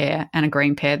pair and a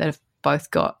green pair that have both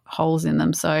got holes in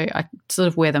them, so I sort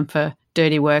of wear them for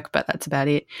dirty work, but that's about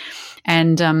it.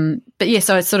 And but yeah,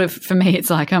 so it's sort of, for me, it's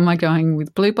like, am I going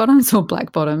with blue bottoms or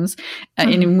black bottoms?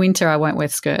 And in winter I won't wear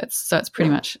skirts, so it's pretty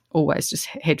much always just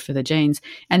head for the jeans.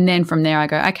 And then from there I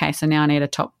go, okay, so now I need a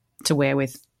top to wear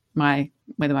with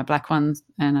whether my black ones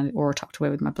or a top to wear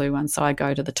with my blue ones. So I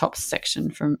go to the tops section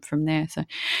from there. So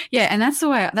yeah, and that's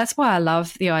why I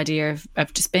love the idea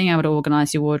of just being able to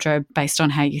organise your wardrobe based on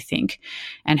how you think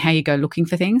and how you go looking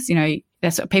for things.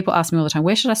 That's what people ask me all the time,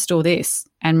 where should I store this?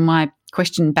 And my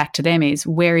question back to them is,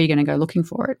 where are you going to go looking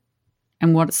for it?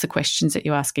 And what's the questions that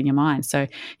you ask in your mind? So,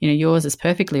 yours is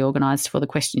perfectly organised for the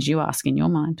questions you ask in your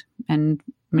mind. And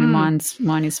mine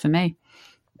is for me.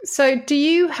 So do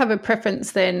you have a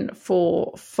preference then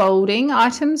for folding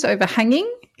items over hanging?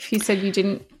 If you said you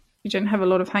don't have a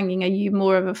lot of hanging, are you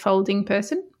more of a folding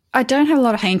person? I don't have a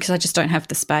lot of hanging because I just don't have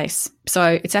the space.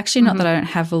 So it's actually not that I don't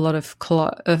have a lot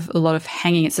of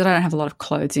hanging. It's that I don't have a lot of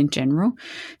clothes in general.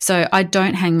 So I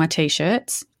don't hang my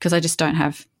T-shirts because I just don't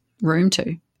have room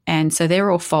to. And so they're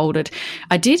all folded.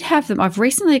 I did have them. I've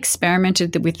recently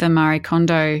experimented with the Marie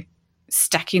Kondo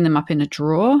stacking them up in a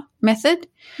drawer method,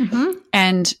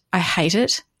 and I hate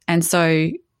it. And so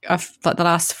I've, like, the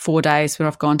last 4 days when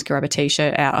I've gone to grab a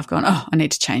T-shirt out, I've gone, I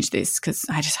need to change this because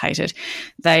I just hate it.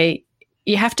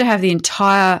 You have to have the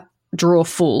entire drawer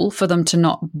full for them to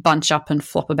not bunch up and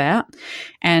flop about,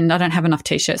 and I don't have enough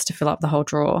T-shirts to fill up the whole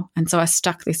drawer. And so I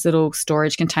stuck this little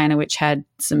storage container which had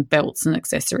some belts and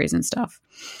accessories and stuff,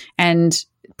 and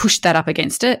pushed that up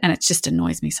against it, and it just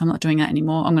annoys me, so I'm not doing that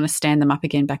anymore. I'm going to stand them up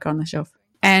again back on the shelf.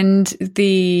 And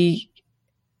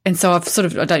so I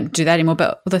don't do that anymore.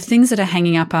 But the things that are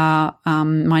hanging up are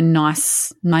my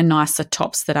nicer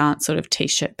tops that aren't sort of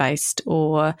T-shirt based,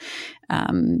 or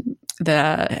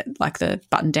the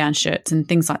button-down shirts and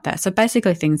things like that. So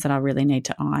basically things that I really need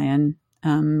to iron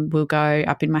will go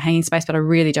up in my hanging space, but I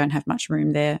really don't have much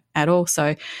room there at all.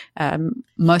 So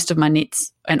most of my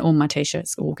knits and all my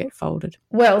T-shirts all get folded.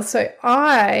 Well, so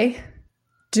I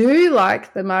do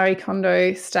like the Marie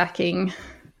Kondo stacking,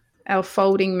 our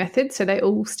folding method, so they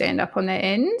all stand up on their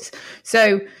ends.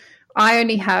 So I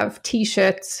only have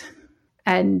T-shirts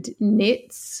and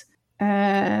knits.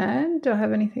 And do I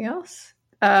have anything else?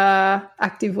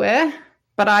 Activewear,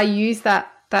 but I use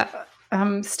that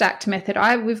stacked method.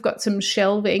 We've got some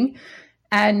shelving,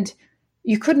 and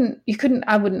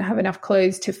I wouldn't have enough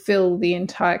clothes to fill the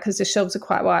entire, because the shelves are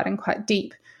quite wide and quite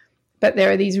deep. But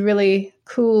there are these really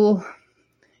cool,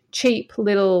 cheap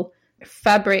little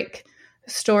fabric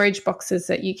storage boxes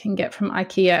that you can get from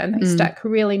IKEA, and they stack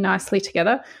really nicely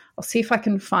together. I'll see if I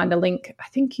can find a link. I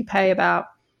think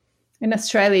in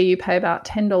Australia you pay about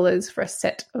 $10 for a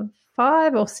set of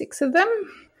 5 or 6 of them.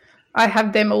 I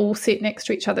have them all sit next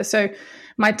to each other. So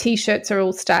my T-shirts are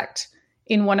all stacked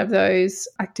in one of those,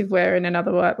 activewear in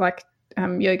another one, like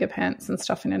yoga pants and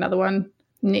stuff in another one,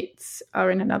 knits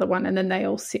are in another one, and then they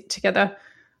all sit together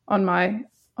on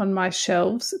my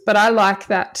shelves. But I like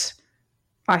that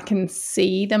I can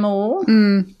see them all,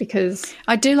 because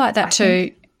I do like that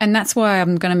too. And that's why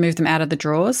I'm going to move them out of the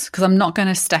drawers, because I'm not going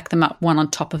to stack them up one on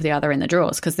top of the other in the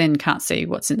drawers, because then can't see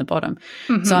what's in the bottom.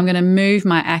 So I'm going to move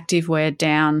my activewear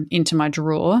down into my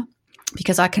drawer,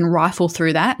 because I can rifle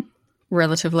through that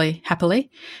relatively happily,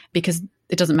 because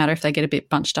it doesn't matter if they get a bit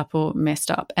bunched up or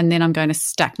messed up. And then I'm going to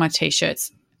stack my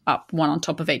T-shirts up one on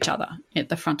top of each other at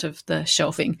the front of the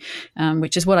shelving,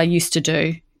 which is what I used to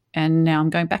do. And now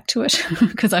I'm going back to it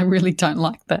because I really don't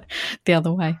like the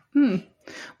other way.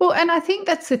 Well, and I think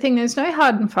that's the thing. There's no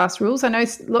hard and fast rules. I know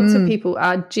lots of people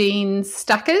are jeans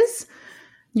stackers.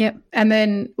 Yep. And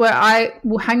then, I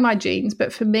will hang my jeans,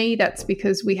 but for me that's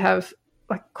because we have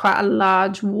like quite a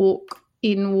large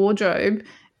walk-in wardrobe,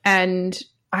 and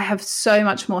I have so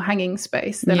much more hanging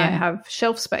space than I have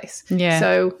shelf space. Yeah.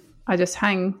 So I just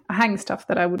hang stuff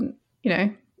that I wouldn't,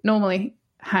 normally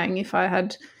hang if I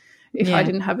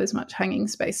didn't have as much hanging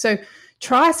space. So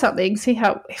try something, see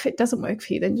how, if it doesn't work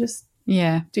for you, then just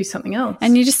do something else.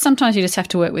 And sometimes you just have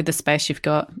to work with the space you've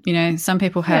got. Some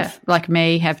people like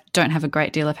me, don't have a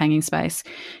great deal of hanging space.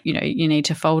 You need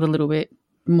to fold a little bit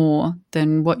more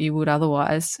than what you would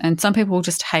otherwise. And some people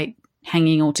just hate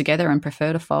hanging altogether and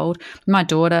prefer to fold. My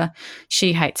daughter,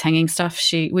 she hates hanging stuff.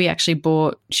 She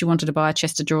wanted to buy a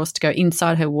chest of drawers to go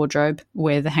inside her wardrobe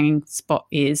where the hanging spot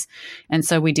is, and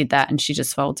so we did that, and she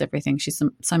just folds everything. She's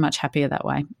so much happier that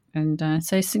way. And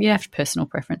so you have personal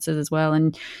preferences as well,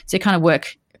 and so you kind of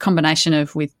work a combination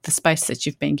of with the space that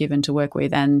you've been given to work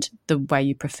with and the way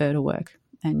you prefer to work,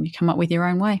 and you come up with your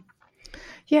own way.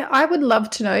 Yeah, I would love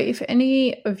to know if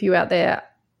any of you out there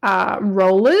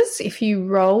rollers, if you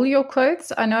roll your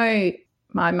clothes. I know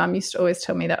my mum used to always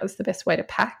tell me that was the best way to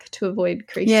pack, to avoid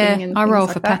creasing. And I roll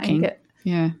like for packing.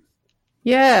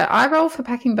 I roll for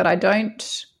packing, but I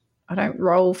don't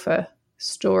roll for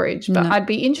storage. But I'd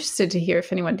be interested to hear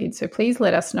if anyone did. So please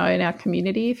let us know in our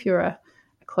community if you're a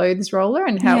clothes roller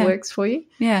and how it works for you.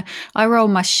 Yeah, I roll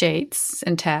my sheets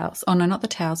and towels. Oh no, not the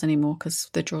towels anymore because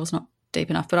the drawer's not deep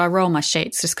enough. But I roll my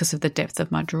sheets just because of the depth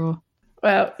of my drawer.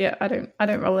 Well, yeah, I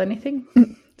don't roll anything.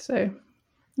 So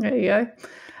there you go.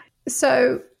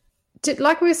 So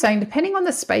like we were saying, depending on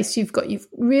the space you've got, you've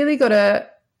really got to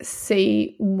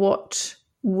see what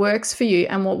works for you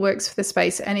and what works for the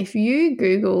space. And if you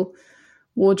Google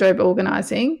wardrobe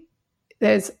organizing,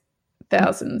 there's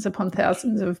thousands upon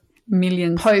thousands of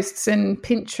millions posts and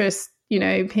Pinterest,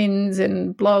 pins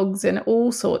and blogs and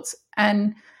all sorts.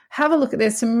 And have a look at,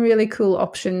 there's some really cool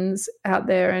options out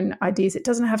there and ideas. It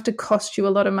doesn't have to cost you a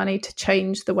lot of money to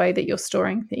change the way that you're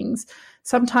storing things.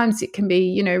 Sometimes it can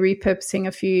be, repurposing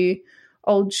a few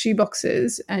old shoe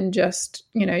boxes and just,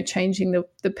 changing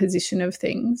the position of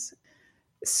things.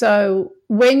 So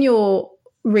when you're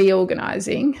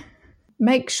reorganizing,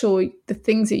 make sure the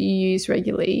things that you use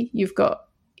regularly, you've got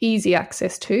easy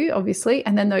access to, obviously,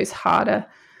 and then those harder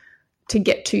to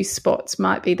get to spots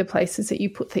might be the places that you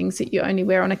put things that you only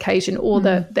wear on occasion, or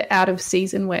the out of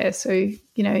season wear. So,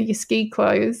 you know, your ski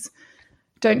clothes,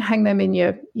 don't hang them in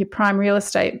your prime real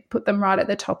estate. Put them right at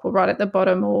the top or right at the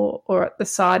bottom or at the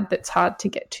side that's hard to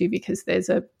get to because there's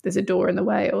a door in the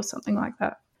way or something like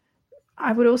that.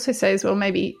 I would also say as well,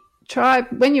 maybe try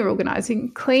when you're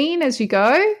organising, clean as you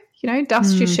go. You know,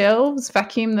 dust your shelves,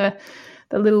 vacuum the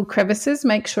little crevices,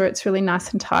 make sure it's really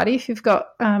nice and tidy. If you've got,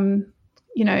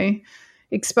 you know,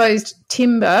 exposed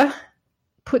timber,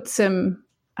 put some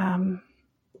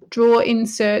drawer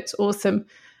inserts or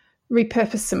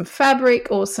repurpose some fabric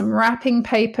or some wrapping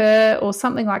paper or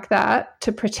something like that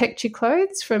to protect your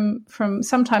clothes from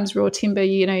sometimes raw timber,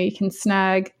 you know, you can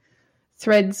snag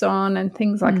threads on and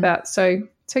things like that. So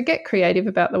get creative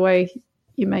about the way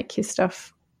you make your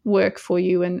stuff work for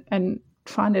you and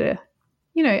find it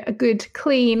a good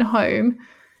clean home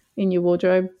in your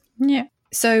wardrobe. Yeah.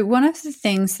 So one of the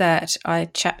things that I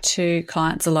chat to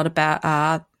clients a lot about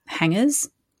are hangers.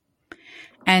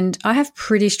 And I have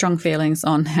pretty strong feelings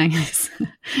on hangers,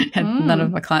 and none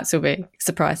of my clients will be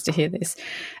surprised to hear this.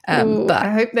 But I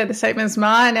hope they're the same as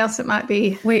mine, else it might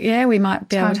be. We might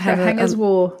be able to have a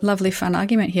war. Lovely fun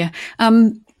argument here.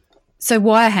 So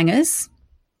wire hangers,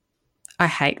 I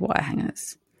hate wire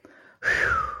hangers.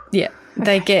 Yeah,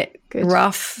 they get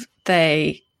rough,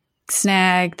 they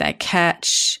snag, they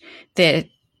catch, they're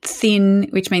thin,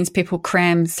 which means people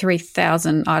cram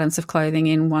 3,000 items of clothing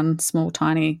in one small,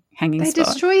 tiny hanging spot. They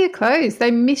destroy your clothes.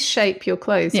 They misshape your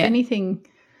clothes. Yeah. Anything.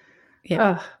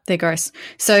 Yeah, they're gross.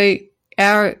 So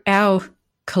our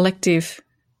collective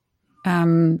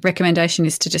recommendation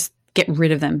is to just get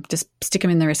rid of them. Just stick them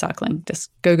in the recycling.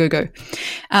 Just go, go, go.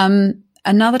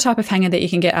 Another type of hanger that you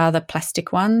can get are the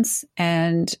plastic ones,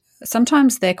 and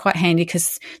sometimes they're quite handy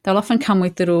because they'll often come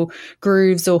with little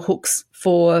grooves or hooks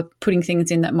for putting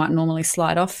things in that might normally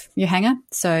slide off your hanger.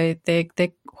 So they're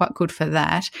quite good for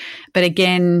that. But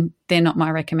again, they're not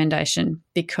my recommendation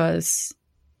because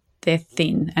they're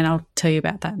thin, and I'll tell you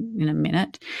about that in a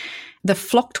minute. The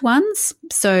flocked ones,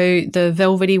 so the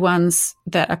velvety ones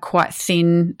that are quite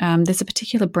thin, there's a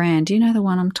particular brand. Do you know the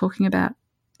one I'm talking about?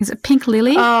 Is it Pink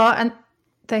Lily? Oh, and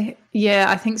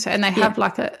I think so. And they have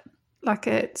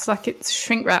it's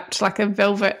shrink wrapped, like a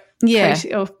velvet,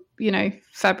 or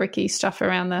fabricy stuff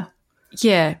around the.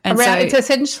 Yeah, and it's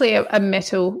essentially a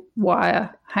metal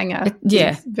wire hanger.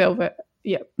 With velvet.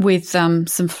 Yeah, with some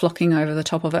flocking over the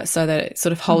top of it so that it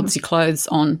sort of holds your clothes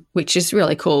on, which is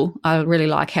really cool. I really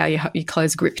like how your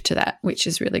clothes grip to that, which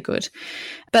is really good.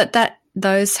 But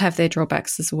those have their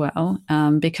drawbacks as well,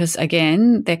 because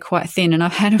again, they're quite thin. And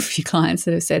I've had a few clients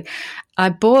that have said, I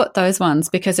bought those ones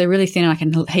because they're really thin and I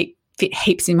can fit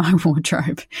heaps in my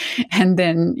wardrobe. And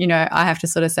then, I have to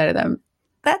sort of say to them,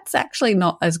 that's actually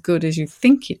not as good as you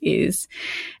think it is,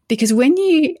 because when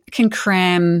you can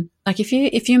cram, like if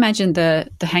you imagine the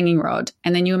hanging rod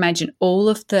and then you imagine all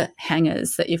of the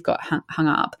hangers that you've got hung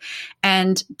up,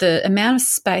 and the amount of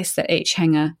space that each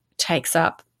hanger takes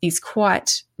up is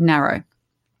quite narrow.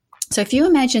 So if you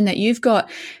imagine that you've got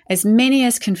as many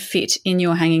as can fit in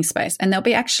your hanging space, and they'll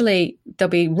be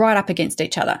right up against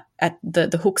each other. At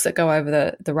the hooks that go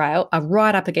over the rail are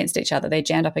right up against each other. They're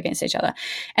jammed up against each other.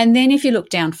 And then if you look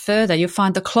down further, you'll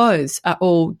find the clothes are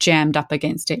all jammed up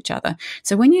against each other.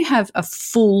 So when you have a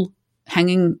full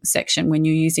hanging section, when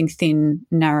you're using thin,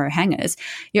 narrow hangers,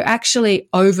 you're actually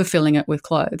overfilling it with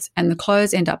clothes, and the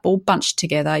clothes end up all bunched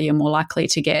together. You're more likely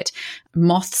to get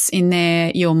moths in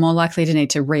there. You're more likely to need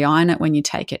to re-iron it when you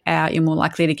take it out. You're more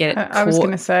likely to get it I was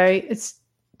going to say, it's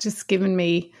just given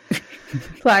me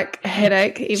like a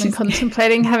headache even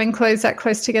contemplating having clothes that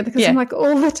close together, because I'm like,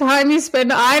 all the time you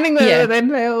spend ironing them, then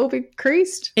they'll all be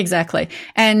creased. Exactly.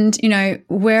 And,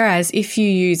 whereas if you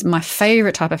use my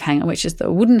favourite type of hanger, which is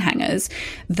the wooden hangers,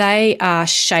 they are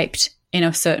shaped in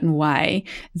a certain way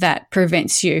that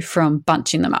prevents you from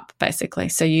bunching them up, basically.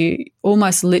 So you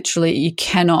almost literally, you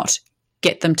cannot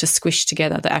get them to squish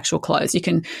together the actual clothes. You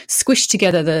can squish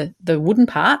together the wooden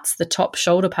parts, the top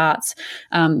shoulder parts.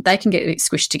 They can get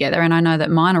squished together, and I know that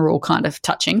mine are all kind of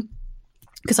touching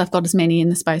because I've got as many in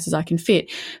the space as I can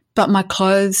fit. But my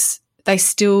clothes, they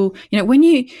still, when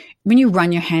you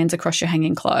run your hands across your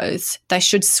hanging clothes, they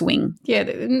should swing. Yeah,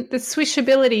 the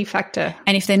swishability factor.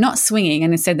 And if they're not swinging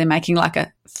and instead they're making like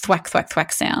a thwack, thwack,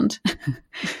 thwack sound,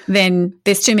 then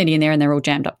there's too many in there and they're all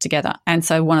jammed up together. And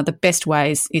so one of the best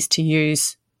ways is to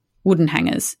use wooden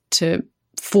hangers to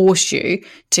force you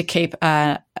to keep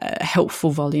a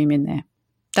helpful volume in there.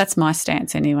 That's my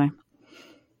stance anyway.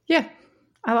 Yeah.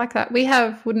 I like that. We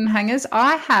have wooden hangers.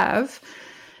 I have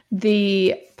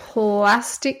the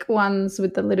plastic ones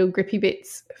with the little grippy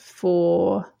bits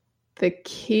for the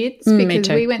kids because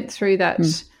we went through that,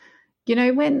 you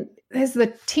know, when there's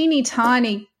the teeny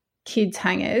tiny kids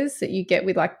hangers that you get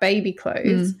with like baby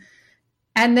clothes.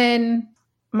 And then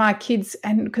my kids,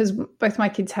 and because both my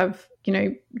kids have, you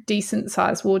know, decent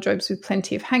sized wardrobes with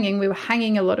plenty of hanging, we were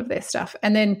hanging a lot of their stuff.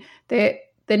 And then the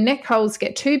neck holes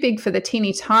get too big for the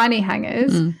teeny tiny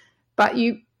hangers, but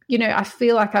you know, I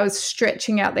feel like I was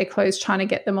stretching out their clothes trying to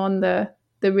get them on the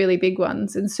really big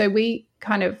ones. And so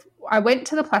I went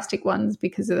to the plastic ones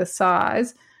because of the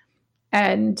size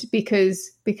and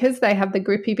because they have the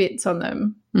grippy bits on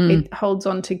them, it holds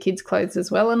on to kids' clothes as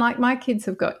well. And like my kids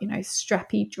have got, you know,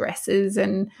 strappy dresses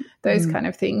and those kind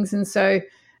of things. And so,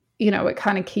 you know, it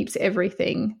kind of keeps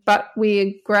everything. But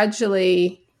we're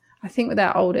gradually, I think with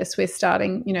our oldest, we're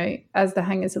starting, you know, as the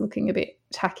hangers are looking a bit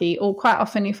tacky, or quite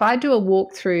often if I do a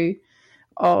walkthrough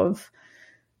of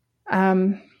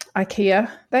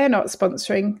IKEA, they are not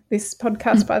sponsoring this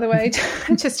podcast, by the way,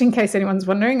 just in case anyone's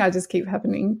wondering. I just keep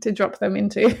happening to drop them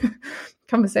into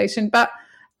conversation. But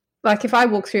like if I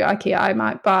walk through IKEA, I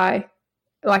might buy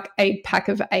like a pack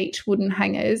of 8 wooden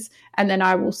hangers, and then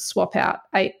I will swap out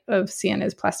 8 of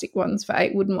Sienna's plastic ones for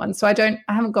 8 wooden ones. So I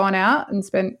haven't gone out and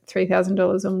spent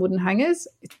 $3,000 on wooden hangers.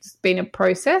 It's been a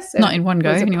process. Not in one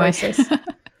go, anyway.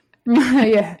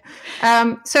 Yeah.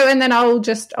 So and then I'll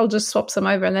just swap some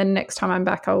over, and then next time I'm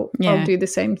back, I'll do the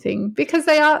same thing because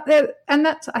they're and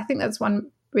I think that's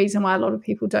one reason why a lot of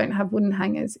people don't have wooden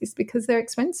hangers is because they're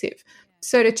expensive.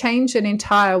 So to change an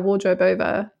entire wardrobe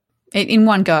over in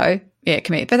one go, yeah, it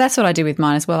can be. But that's what I did with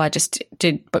mine as well. I just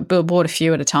bought a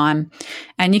few at a time,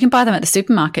 and you can buy them at the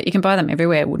supermarket. You can buy them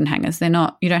everywhere, wooden hangers. They're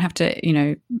not, you don't have to, you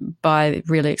know, buy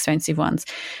really expensive ones.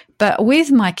 But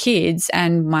with my kids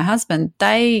and my husband,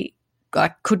 they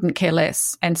couldn't care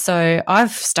less. And so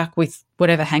I've stuck with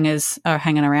whatever hangers are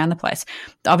hanging around the place.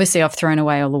 Obviously, I've thrown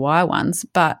away all the wire ones,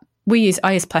 but I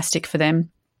use plastic for them.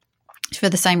 For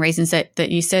the same reasons that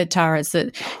you said, Tara, is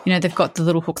that, you know, they've got the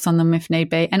little hooks on them if need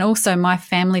be. And also my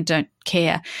family don't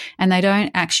care, and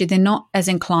they're not as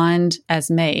inclined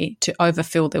as me to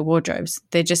overfill their wardrobes.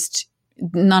 They're just,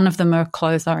 none of them are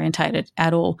clothes orientated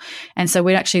at all. And so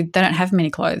they don't have many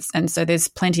clothes. And so there's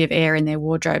plenty of air in their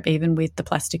wardrobe, even with the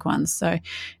plastic ones. So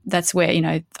that's where, you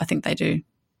know, I think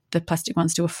the plastic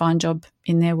ones do a fine job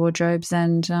in their wardrobes.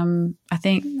 And I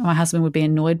think my husband would be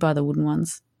annoyed by the wooden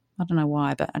ones. I don't know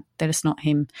why, but they're just not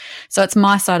him. So it's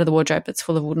my side of the wardrobe that's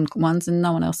full of wooden ones and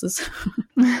no one else's.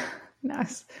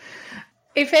 Nice.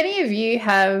 If any of you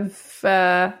have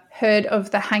heard of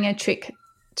the hanger trick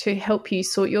to help you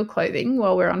sort your clothing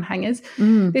while we're on hangers,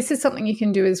 this is something you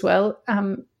can do as well.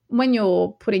 When you're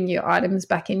putting your items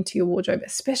back into your wardrobe,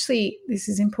 especially this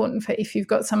is important for if you've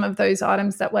got some of those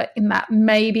items that were in that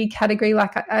maybe category,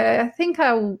 like I think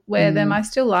I'll wear them. I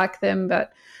still like them,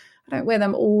 but I don't wear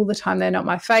them all the time. They're not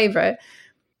my favorite.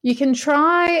 You can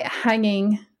try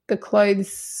hanging the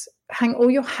clothes, hang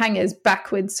all your hangers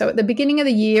backwards. So at the beginning of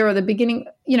the year or the beginning,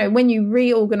 you know, when you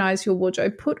reorganize your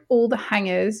wardrobe, put all the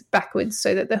hangers backwards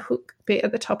so that the hook bit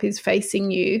at the top is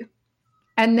facing you.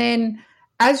 And then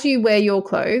as you wear your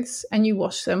clothes and you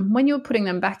wash them, when you're putting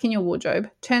them back in your wardrobe,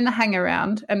 turn the hanger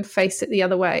around and face it the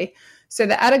other way so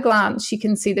that at a glance you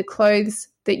can see the clothes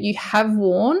that you have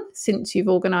worn since you've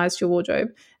organised your wardrobe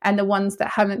and the ones that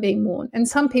haven't been worn. And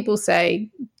some people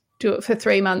say do it for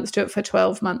 3 months, do it for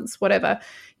 12 months, whatever.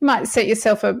 You might set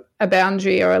yourself a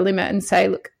boundary or a limit and say,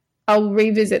 look, I'll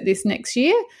revisit this next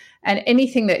year, and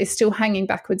anything that is still hanging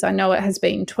backwards, I know it has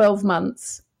been 12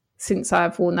 months since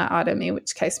I've worn that item, in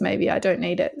which case maybe I don't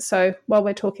need it. So while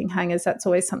we're talking hangers, that's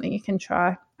always something you can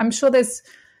try. I'm sure there's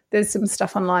some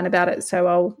stuff online about it, so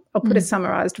I'll put a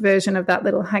summarised version of that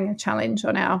little hanger challenge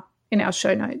in our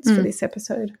show notes for this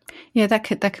episode. Yeah, that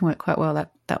can work quite well,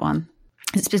 that one.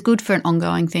 It's good for an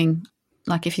ongoing thing,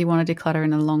 like if you want to declutter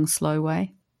in a long, slow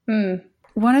way.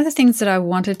 One of the things that I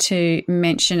wanted to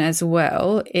mention as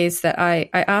well is that I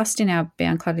asked in our Be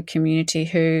Uncluttered community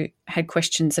who had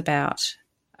questions about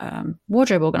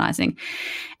wardrobe organising,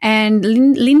 and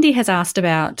Lindy has asked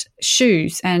about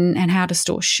shoes and how to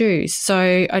store shoes.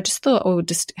 So I just thought I would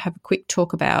just have a quick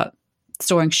talk about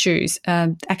storing shoes.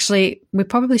 Actually, we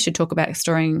probably should talk about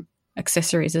storing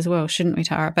accessories as well, shouldn't we,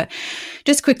 Tara? But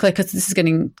just quickly, because this is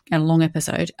getting a long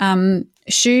episode,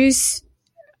 shoes,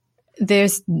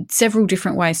 there's several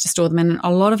different ways to store them, and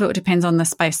a lot of it depends on the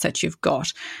space that you've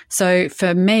got. So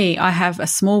for me, I have a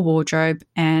small wardrobe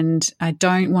and I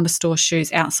don't want to store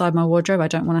shoes outside my wardrobe. I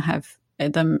don't want to have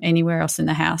them anywhere else in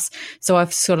the house. So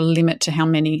I've sort of limit to how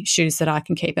many shoes that I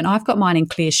can keep. And I've got mine in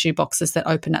clear shoe boxes that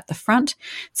open at the front.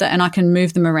 So, and I can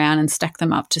move them around and stack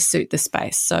them up to suit the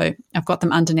space. So I've got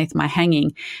them underneath my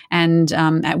hanging. And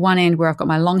at one end where I've got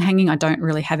my long hanging, I don't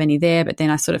really have any there, but then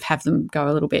I sort of have them go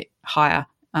a little bit higher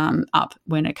up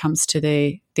when it comes to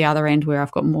the other end where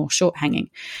I've got more short hanging.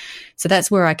 So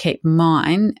that's where I keep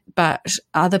mine. But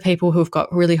other people who've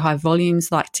got really high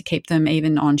volumes like to keep them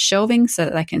even on shelving so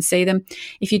that they can see them.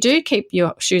 If you do keep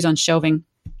your shoes on shelving,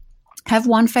 have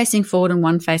one facing forward and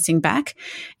one facing back.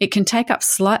 It can take up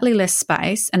slightly less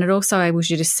space, and it also enables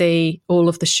you to see all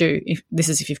of the shoe.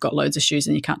 If you've got loads of shoes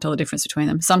and you can't tell the difference between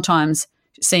them. Sometimes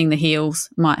seeing the heels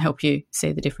might help you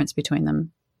see the difference between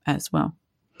them as well.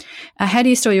 How do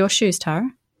you store your shoes, Tara?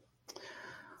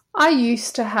 I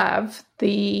used to have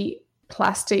the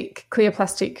clear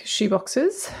plastic shoe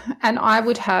boxes, and I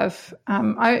would have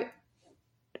I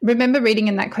remember reading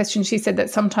in that question, she said that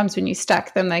sometimes when you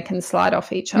stack them, they can slide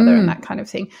off each other and that kind of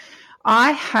thing.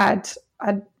 I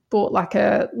bought like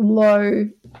a low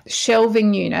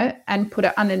shelving unit and put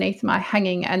it underneath my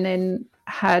hanging, and then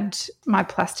had my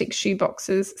plastic shoe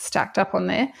boxes stacked up on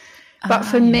there. But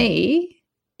for me,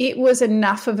 it was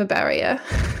enough of a barrier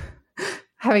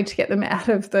having to get them out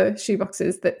of the shoe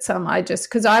boxes that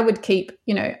because I would keep,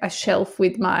 a shelf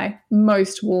with my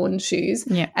most worn shoes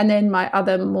and then my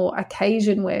other more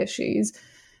occasion wear shoes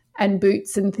and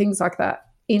boots and things like that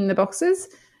in the boxes.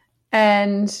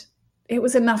 And it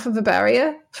was enough of a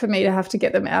barrier for me to have to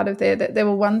get them out of there, that there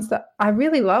were ones that I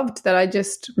really loved that I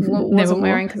just wasn't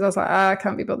wearing because I was like, I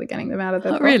can't be bothered getting them out of the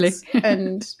box. Really?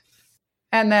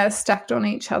 and they're stacked on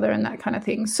each other and that kind of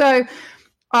thing. So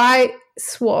I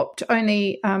swapped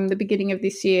only the beginning of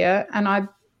this year, and I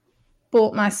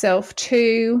bought myself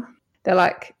two. They're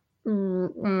like, I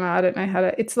don't know how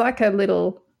to, it's like a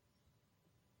little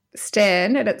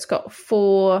stand, and it's got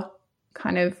 4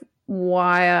 kind of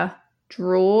wire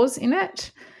drawers in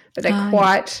it, but they're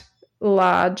quite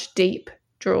large, deep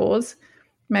drawers.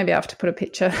 Maybe I have to put a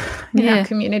picture in our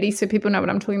community so people know what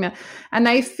I'm talking about. And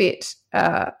they fit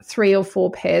 3 or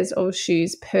 4 pairs of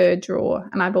shoes per drawer,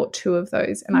 and I bought 2 of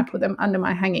those, and I put them under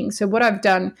my hanging. So what I've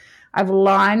done, I've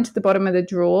lined the bottom of the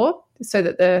drawer so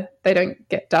that they don't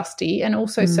get dusty, and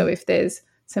also so if there's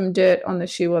some dirt on the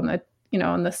shoe, on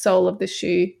the sole of the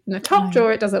shoe in the top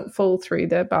drawer, it doesn't fall through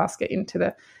the basket into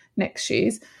the next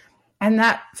shoes. And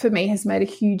that, for me, has made a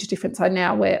huge difference. I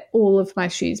now wear all of my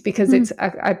shoes because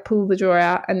I pull the drawer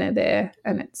out and they're there,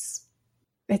 and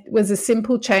it was a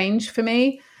simple change for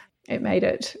me. It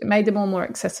made them all more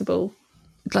accessible.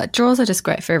 Like, drawers are just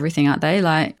great for everything, aren't they?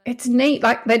 Like, it's neat.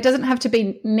 Like, that doesn't have to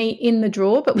be neat in the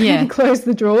drawer, but when you close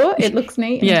the drawer, it looks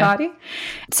neat and tidy.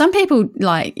 Some people,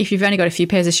 like, if you've only got a few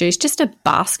pairs of shoes, just a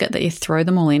basket that you throw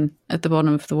them all in at the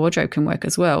bottom of the wardrobe can work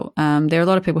as well. There are a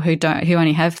lot of people who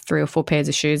only have 3 or 4 pairs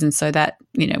of shoes, and so that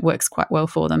works quite well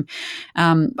for them.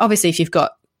 Obviously, if you've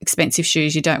got expensive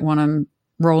shoes, you don't want them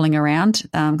rolling around.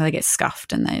 They get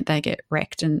scuffed and they get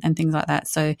wrecked and things like that.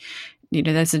 So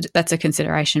that's a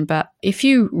consideration. But if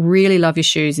you really love your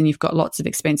shoes and you've got lots of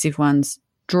expensive ones,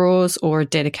 drawers or a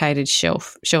dedicated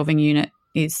shelving unit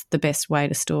is the best way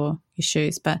to store your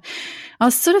shoes. But I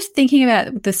was sort of thinking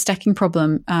about the stacking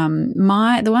problem.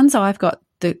 The ones I've got,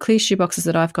 the clear shoe boxes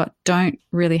that I've got, don't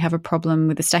really have a problem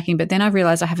with the stacking, but then I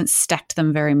realised I haven't stacked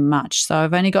them very much. So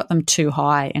I've only got them too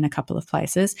high in a couple of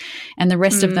places, and the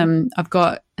rest of them I've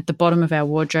got at the bottom of our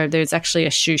wardrobe. There's actually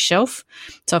a shoe shelf.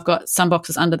 So I've got some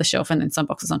boxes under the shelf and then some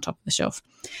boxes on top of the shelf.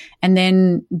 And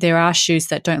then there are shoes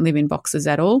that don't live in boxes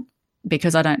at all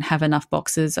because I don't have enough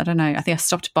boxes. I don't know. I think I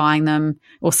stopped buying them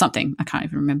or something. I can't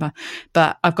even remember.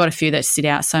 But I've got a few that sit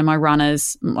out. So my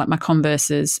runners, like my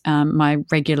Converses, my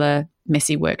regular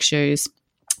messy work shoes,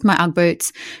 my Ugg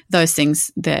boots, those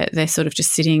things, they're sort of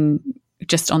just sitting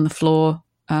just on the floor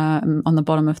on the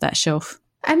bottom of that shelf.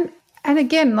 And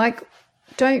again, like,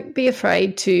 don't be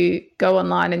afraid to go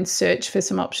online and search for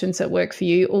some options that work for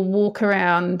you, or walk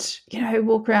around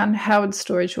Howard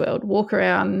Storage World, walk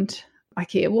around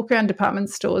IKEA, walk around department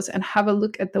stores and have a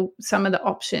look at some of the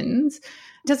options.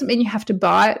 It doesn't mean you have to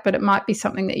buy it, but it might be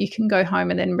something that you can go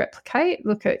home and then replicate.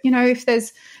 Look at, if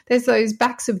there's those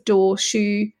backs of door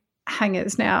shoe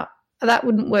hangers. Now, that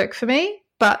wouldn't work for me,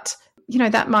 but,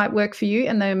 that might work for you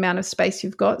and the amount of space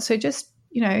you've got. So just,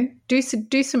 do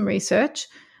some research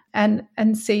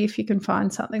and see if you can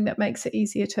find something that makes it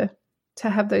easier to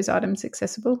have those items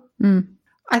accessible.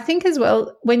 I think as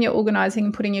well, when you're organising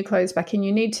and putting your clothes back in,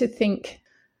 you need to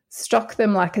stock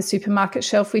them like a supermarket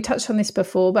shelf. We touched on this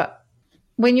before, but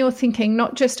when you're thinking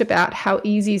not just about how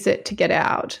easy is it to get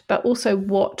out, but also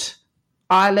what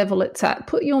eye level it's at.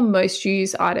 Put your most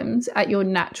used items at your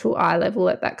natural eye level,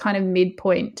 at that kind of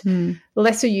midpoint.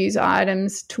 Lesser used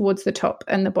items towards the top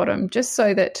and the bottom, just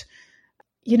so that,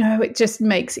 you know, it just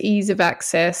makes ease of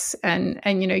access and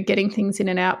you know, getting things in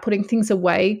and out, putting things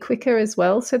away quicker as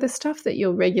well. So the stuff that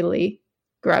you're regularly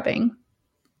grabbing,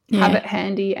 have it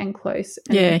handy and close.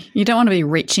 And you don't want to be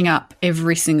reaching up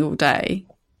every single day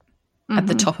at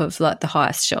the top of like the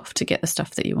highest shelf to get the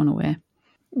stuff that you want to wear.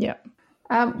 Yeah.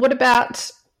 What about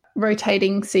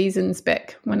rotating seasons,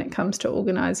 Beck, when it comes to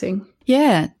organising?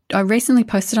 Yeah, I recently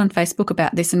posted on Facebook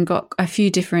about this and got a few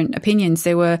different opinions.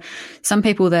 There were some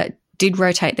people that did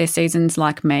rotate their seasons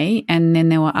like me, and then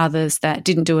there were others that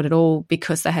didn't do it at all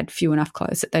because they had few enough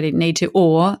clothes that they didn't need to,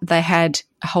 or they had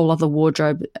a whole other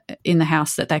wardrobe in the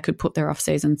house that they could put their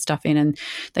off-season stuff in, and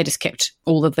they just kept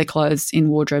all of their clothes in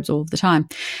wardrobes all of the time.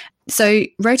 So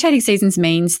rotating seasons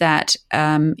means that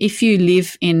if you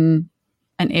live in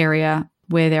an area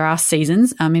where there are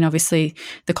seasons, I mean, obviously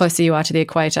the closer you are to the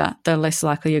equator, the less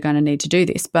likely you're going to need to do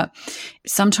this. But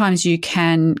sometimes you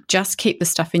can just keep the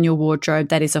stuff in your wardrobe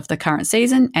that is of the current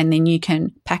season, and then you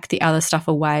can pack the other stuff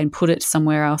away and put it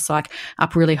somewhere else, like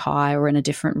up really high or in a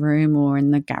different room or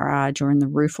in the garage or in the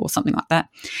roof or something like that.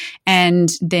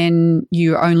 And then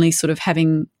you're only sort of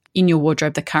having in your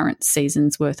wardrobe the current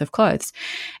season's worth of clothes.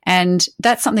 And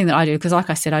that's something that I do because, like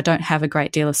I said, I don't have a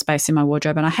great deal of space in my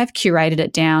wardrobe, and I have curated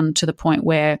it down to the point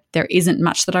where there isn't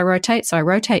much that I rotate. So I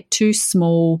rotate 2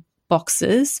 small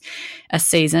boxes a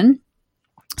season.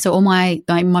 So all my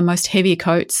most heavier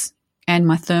coats and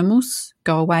my thermals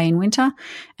go away in winter,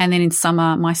 and then in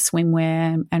summer my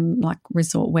swimwear and like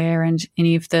resort wear and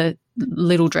any of the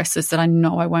little dresses that I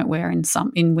know I won't wear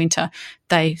in winter,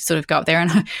 they sort of go up there.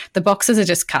 And the boxes are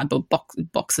just cardboard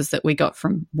boxes that we got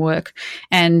from work.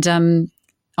 And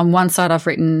on one side I've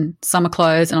written summer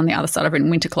clothes, and on the other side I've written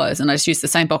winter clothes, and I just use the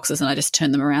same boxes and I just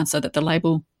turn them around so that the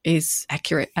label is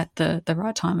accurate at the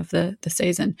right time of the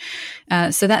season.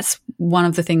 So that's one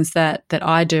of the things that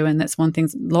I do, and that's one thing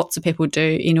lots of people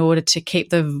do in order to keep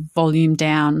the volume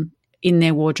down in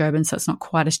their wardrobe, and so it's not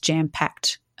quite as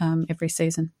jam-packed every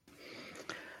season.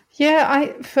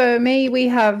 Yeah, for me, we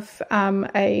have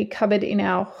a cupboard in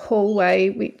our hallway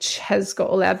which has got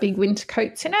all our big winter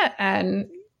coats in it, and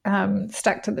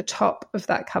stacked at the top of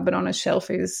that cupboard on a shelf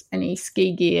is any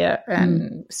ski gear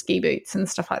and ski boots and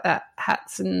stuff like that,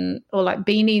 hats or like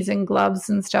beanies and gloves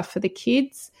and stuff for the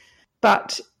kids.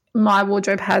 But my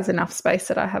wardrobe has enough space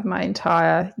that I have my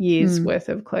entire year's worth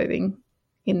of clothing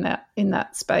in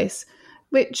that space,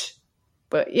 which.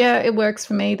 But yeah, it works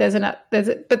for me. But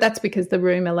that's because the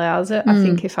room allows it. I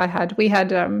think we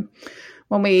had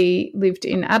when we lived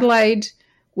in Adelaide,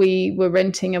 we were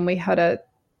renting and we had a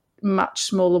much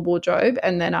smaller wardrobe,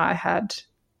 and then I had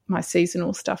my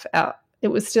seasonal stuff out. It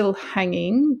was still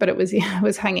hanging, but it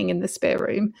was hanging in the spare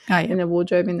room in the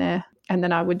wardrobe in there, and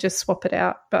then I would just swap it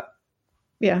out. But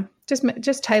yeah,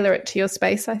 just tailor it to your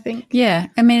space, I think. Yeah,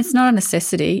 I mean, it's not a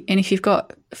necessity, and if you've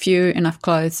got few enough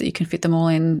clothes that you can fit them all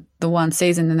in the one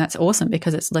season, then that's awesome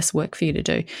because it's less work for you to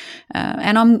do.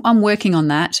 And I'm working on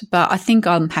that, but I think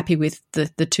I'm happy with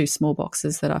the 2 small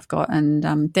boxes that I've got,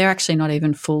 and they're actually not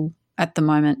even full at the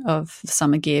moment of the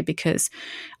summer gear because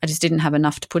I just didn't have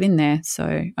enough to put in there.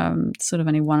 So sort of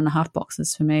only 1.5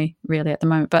 boxes for me really at the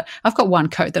moment. But I've got one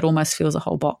coat that almost fills a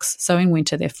whole box. So in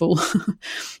winter they're full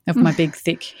of my big,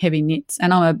 thick, heavy knits.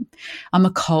 And I'm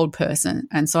a cold person,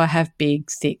 and so I have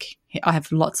I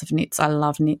have lots of knits. I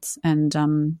love knits, and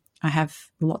I have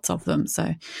lots of them.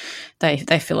 So they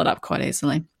fill it up quite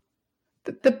easily.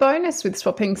 The bonus with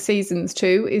swapping seasons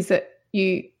too is that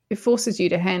it forces you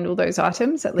to handle those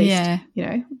items at least,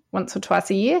 once or twice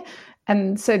a year.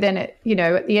 And so then at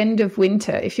the end of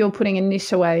winter, if you're putting a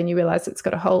niche away and you realise it's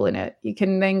got a hole in it, you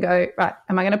can then go, right,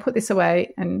 am I going to put this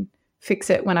away and fix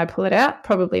it when I pull it out?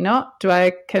 Probably not.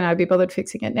 Can I be bothered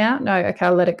fixing it now? No. Okay,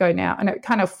 I'll let it go now. And it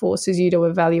kind of forces you to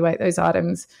evaluate those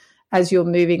items as you're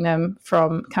moving them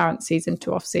from current season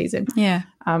to off season. Yeah.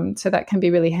 So that can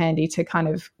be really handy to kind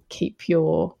of keep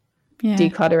your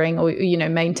decluttering or,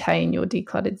 maintain your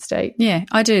decluttered state. Yeah,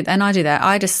 I do. And I do that.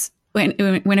 I just,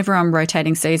 whenever I'm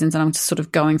rotating seasons and I'm just sort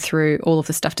of going through all of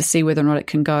the stuff to see whether or not it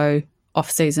can go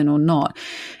off season or not,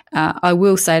 I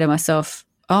will say to myself,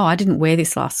 oh, I didn't wear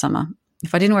this last summer.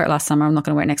 If I didn't wear it last summer, I'm not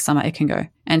going to wear it next summer. It can go.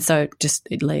 And so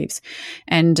it leaves.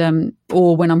 And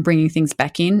or when I'm bringing things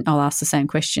back in, I'll ask the same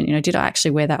question, did I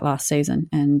actually wear that last season?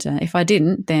 And if I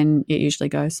didn't, then it usually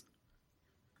goes.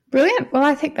 Brilliant. Well,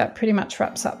 I think that pretty much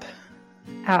wraps up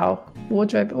our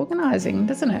wardrobe organising,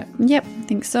 doesn't it? Yep, I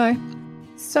think so.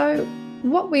 So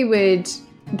what we would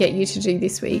get you to do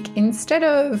this week, instead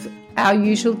of our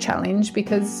usual challenge,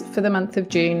 because for the month of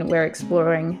June we're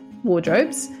exploring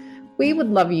wardrobes, we would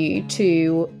love you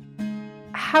to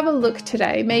have a look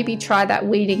today, maybe try that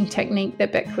weeding technique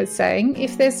that Beck was saying.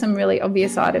 If there's some really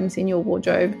obvious items in your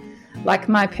wardrobe, like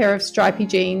my pair of stripy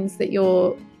jeans that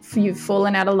you've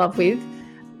fallen out of love with,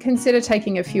 consider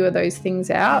taking a few of those things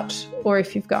out. Or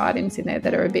if you've got items in there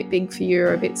that are a bit big for you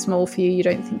or a bit small for you, you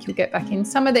don't think you'll get back in,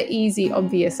 some of the easy,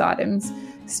 obvious items,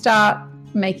 start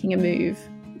making a move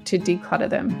to declutter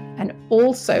them. And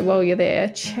also, while you're there,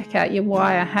 check out your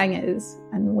wire hangers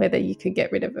and whether you could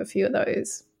get rid of a few of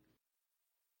those.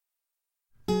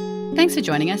 Thanks for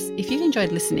joining us. If you've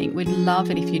enjoyed listening, we'd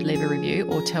love it if you'd leave a review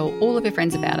or tell all of your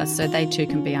friends about us so they too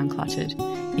can be uncluttered.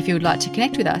 If you would like to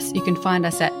connect with us, you can find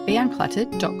us at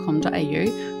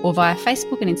beuncluttered.com.au or via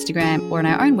Facebook and Instagram, or on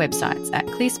our own websites at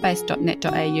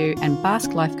clearspace.net.au and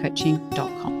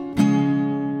basklifecoaching.com.